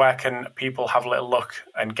secondly, where can people have a little look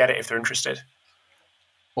and get it if they're interested?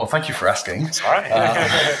 Well, thank you for asking. It's all right.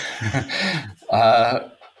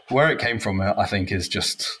 Where it came from, I think, is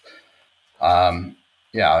just,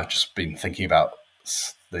 I've just been thinking about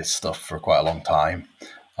this stuff for quite a long time,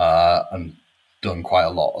 and done quite a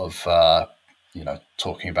lot of,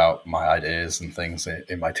 talking about my ideas and things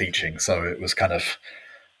in my teaching. So it was kind of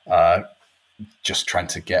just trying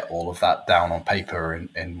to get all of that down on paper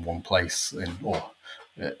in one place, or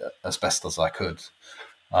as best as I could.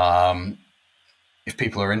 If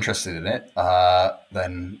people are interested in it,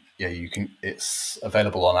 then you can. It's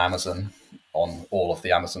available on Amazon, on all of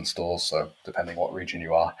the Amazon stores. So depending what region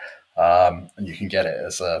you are, and you can get it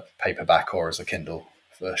as a paperback or as a Kindle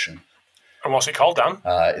version. And what's it called, Dan?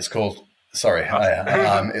 It's called.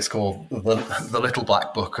 It's called the Little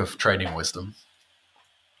Black Book of Training Wisdom.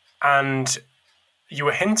 And you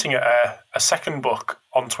were hinting at a second book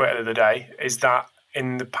on Twitter the other day. Is that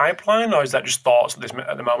in the pipeline, or is that just thoughts at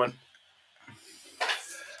the moment?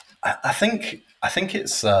 I think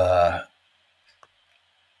it's. I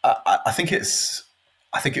think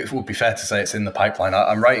it would be fair to say it's in the pipeline.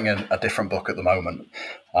 I'm writing a different book at the moment,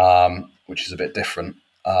 which is a bit different.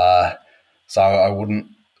 So I wouldn't.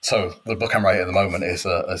 So the book I'm writing at the moment is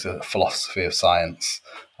a philosophy of science.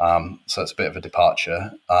 So it's a bit of a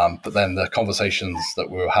departure. But then the conversations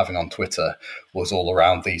that we were having on Twitter was all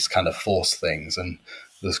around these kind of force things, and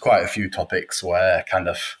there's quite a few topics where kind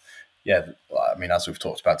of. Yeah, I mean, as we've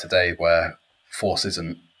talked about today, where force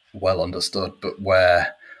isn't well understood, but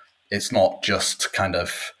where it's not just kind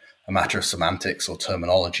of a matter of semantics or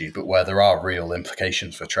terminology, but where there are real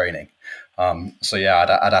implications for training.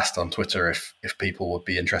 I'd asked on Twitter if people would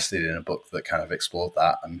be interested in a book that kind of explored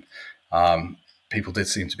that, and people did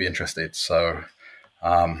seem to be interested. So,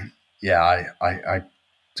 I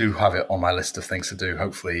do have it on my list of things to do,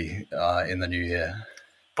 hopefully in the new year.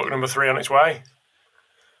 Book number 3 on its way.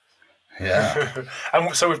 Yeah.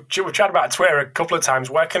 And so we've chatted about Twitter a couple of times.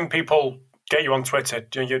 Where can people get you on Twitter?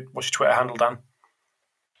 What's your Twitter handle, Dan?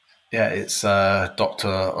 Yeah, it's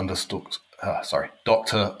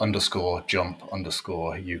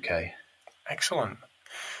Dr_Jump_UK. Excellent.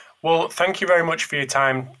 Well, thank you very much for your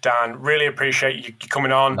time, Dan. Really appreciate you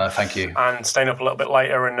coming on. No, thank you. And staying up a little bit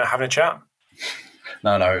later and having a chat.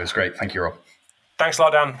 No, it was great. Thank you, Rob. Thanks a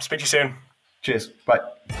lot, Dan. Speak to you soon. Cheers. Bye.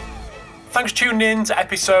 Thanks for tuning in to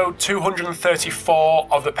episode 234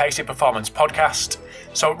 of the Pacey Performance Podcast.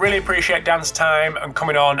 So really appreciate Dan's time and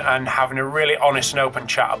coming on and having a really honest and open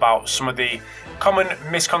chat about some of the common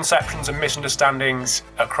misconceptions and misunderstandings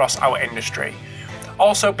across our industry.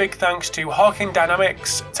 Also, big thanks to Hawking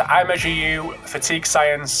Dynamics, to iMeasureU, Fatigue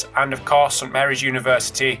Science, and of course St Mary's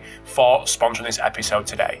University for sponsoring this episode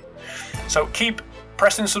today. So keep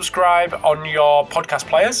pressing subscribe on your podcast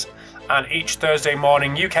players, and each Thursday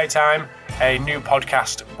morning UK time, a new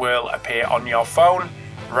podcast will appear on your phone,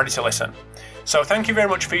 ready to listen. So thank you very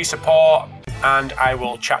much for your support, and I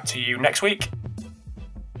will chat to you next week.